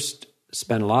first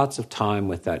spend lots of time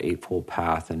with that Eightfold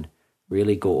Path and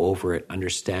really go over it,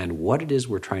 understand what it is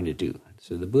we're trying to do.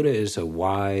 So the Buddha is a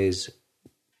wise,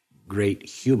 great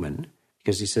human,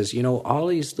 because he says, all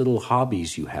these little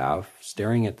hobbies you have,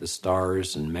 staring at the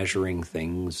stars and measuring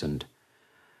things and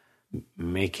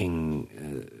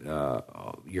making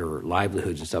your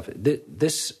livelihoods and stuff,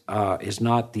 this is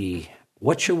not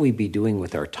what should we be doing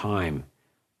with our time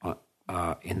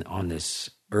on this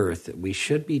earth? We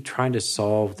should be trying to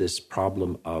solve this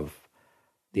problem of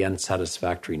the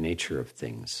unsatisfactory nature of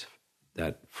things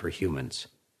that for humans.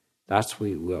 That's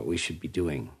what we should be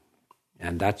doing.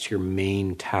 And that's your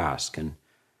main task. And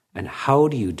how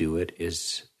do you do it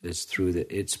is through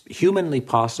it's humanly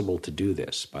possible to do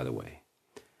this, by the way.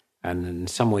 And in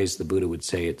some ways the Buddha would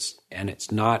say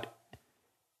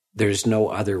there's no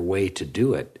other way to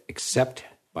do it except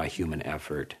by human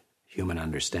effort, human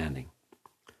understanding.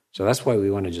 So that's why we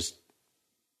want to just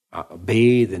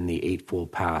bathe in the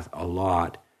Eightfold Path a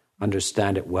lot,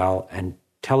 understand it well,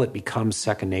 until it becomes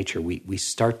second nature. We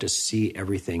start to see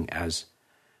everything as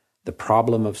the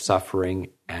problem of suffering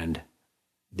and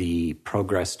the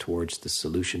progress towards the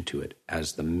solution to it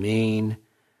as the main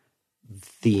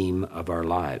theme of our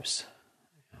lives.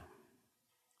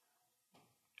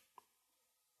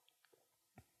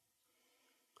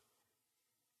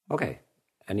 Okay,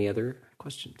 any other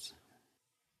questions?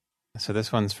 So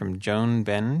this one's from Joan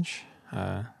Benge,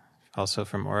 also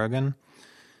from Oregon.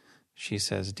 She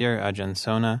says, Dear Ajahn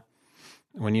Sona,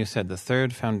 when you said the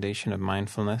third foundation of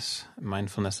mindfulness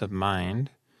of mind,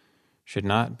 should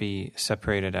not be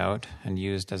separated out and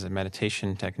used as a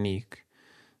meditation technique,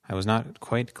 I was not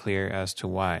quite clear as to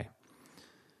why.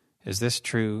 Is this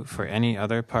true for any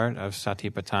other part of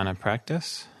Satipatthana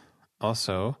practice?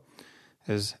 Also,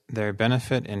 is there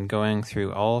benefit in going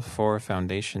through all four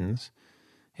foundations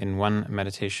in one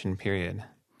meditation period?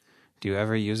 Do you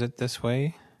ever use it this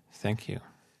way? Thank you.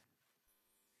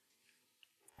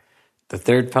 The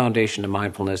third foundation of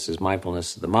mindfulness is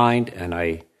mindfulness of the mind, and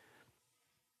I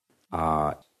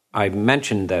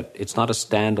mentioned that it's not a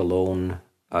standalone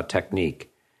technique.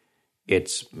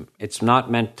 It's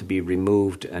not meant to be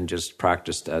removed and just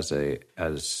practiced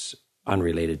as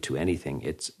unrelated to anything.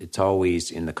 It's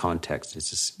always in the context.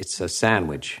 It's a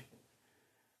sandwich.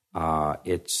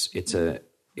 It's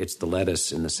the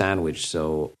lettuce in the sandwich.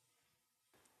 So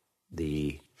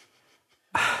the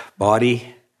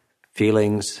body,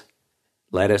 feelings,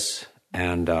 lettuce,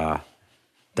 and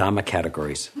Dhamma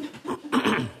categories.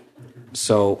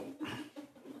 So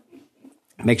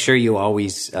make sure you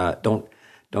always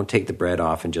don't take the bread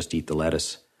off and just eat the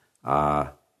lettuce.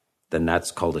 Then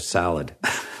that's called a salad.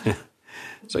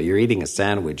 So you're eating a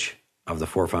sandwich of the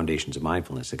four foundations of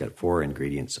mindfulness. They got four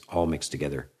ingredients all mixed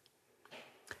together.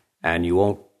 And you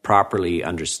won't properly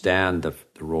understand the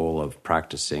role of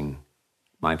practicing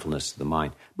mindfulness of the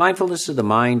mind. Mindfulness of the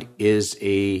mind is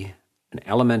an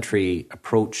elementary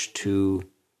approach to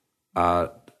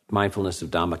mindfulness of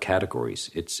Dhamma categories.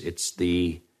 It's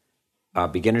the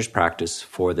beginner's practice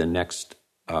for the next,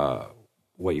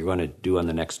 what you're going to do on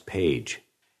the next page.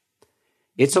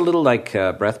 It's a little like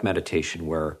breath meditation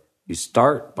where you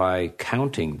start by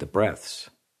counting the breaths.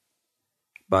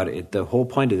 But the whole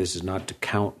point of this is not to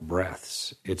count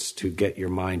breaths. It's to get your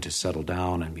mind to settle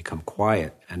down and become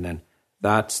quiet. And then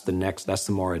that's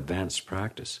the more advanced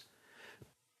practice.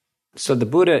 So the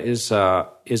Buddha is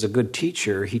a good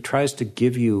teacher. He tries to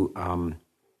give you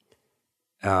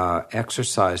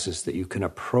exercises that you can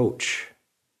approach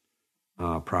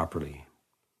properly.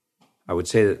 I would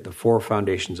say that the four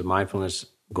foundations of mindfulness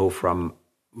go from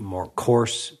more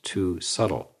coarse to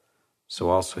subtle. So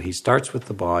also he starts with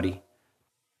the body,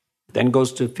 then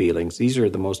goes to feelings. These are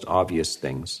the most obvious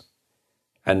things.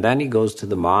 And then he goes to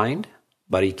the mind,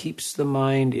 but he keeps the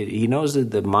mind. He knows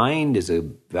that the mind is a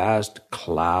vast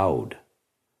cloud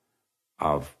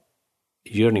of,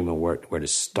 you don't even know where to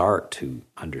start to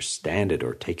understand it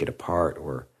or take it apart.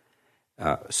 Or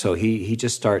so he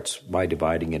just starts by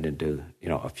dividing it into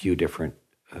a few different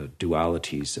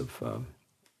dualities of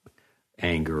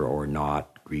anger or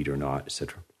not, greed or not,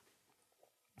 etc.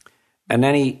 And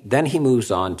then he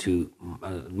moves on to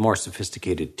more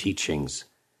sophisticated teachings,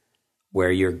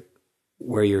 where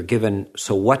you're given,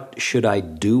 so what should I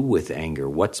do with anger?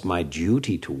 What's my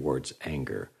duty towards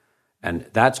anger? And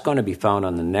that's going to be found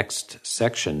on the next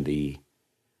section, the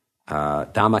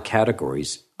Dhamma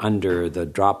categories, under the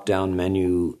drop-down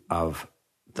menu of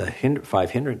the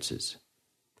 5 hindrances.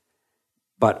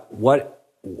 But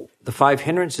the 5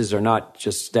 hindrances are not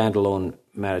just standalone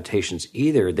meditations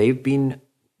either. They've been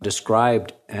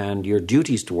described, and your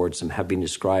duties towards them have been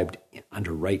described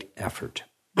under right effort.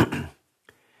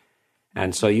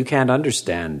 And so you can't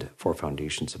understand 4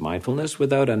 foundations of mindfulness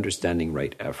without understanding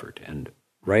right effort. And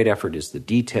right effort is the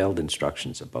detailed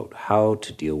instructions about how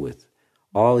to deal with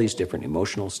all these different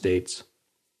emotional states,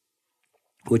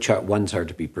 which ones are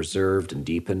to be preserved and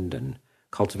deepened and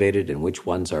cultivated, and which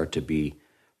ones are to be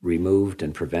removed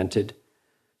and prevented.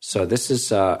 So this is,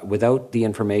 without the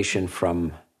information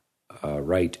from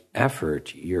right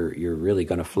effort, you're really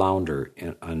going to flounder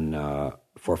on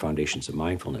 4 foundations of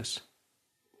mindfulness.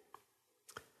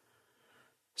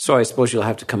 So I suppose you'll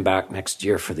have to come back next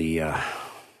year for the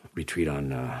retreat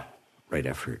on right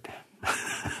effort.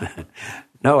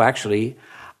 No, actually,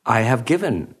 I have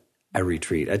given a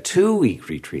retreat, a 2-week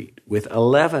retreat with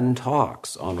 11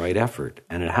 talks on right effort,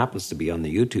 and it happens to be on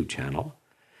the YouTube channel.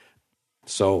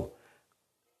 So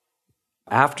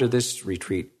after this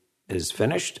retreat is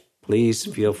finished, please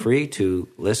feel free to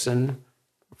listen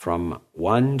from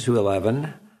 1 to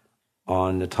 11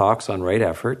 on the talks on right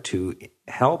effort to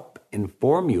help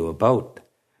inform you about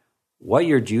what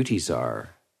your duties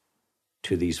are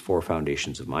to these 4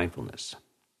 foundations of mindfulness.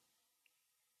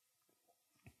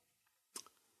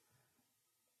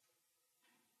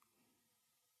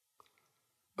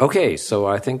 Okay, so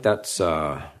I think that's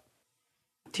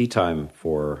tea time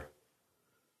for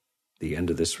the end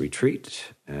of this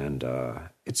retreat, and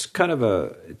it's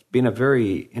been a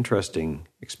very interesting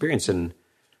experience, and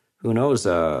who knows,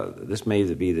 this may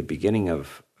be the beginning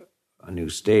of a new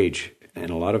stage in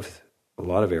a lot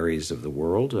of areas of the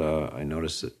world. I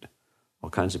notice that all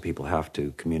kinds of people have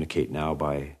to communicate now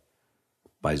by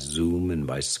Zoom and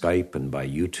by Skype and by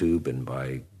YouTube and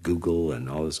by Google and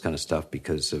all this kind of stuff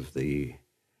because of the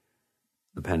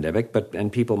pandemic.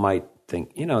 And people might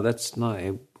think, that's not,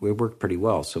 we worked pretty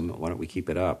well, so why don't we keep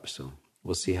it up? So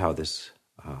we'll see how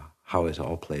it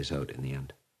all plays out in the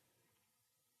end.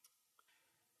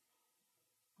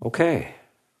 Okay.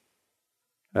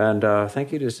 And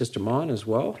thank you to Sister Mon as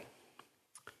well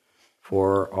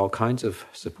for all kinds of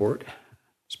support,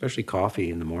 especially coffee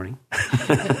in the morning.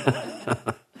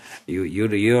 You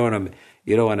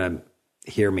don't want to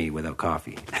hear me without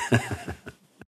coffee.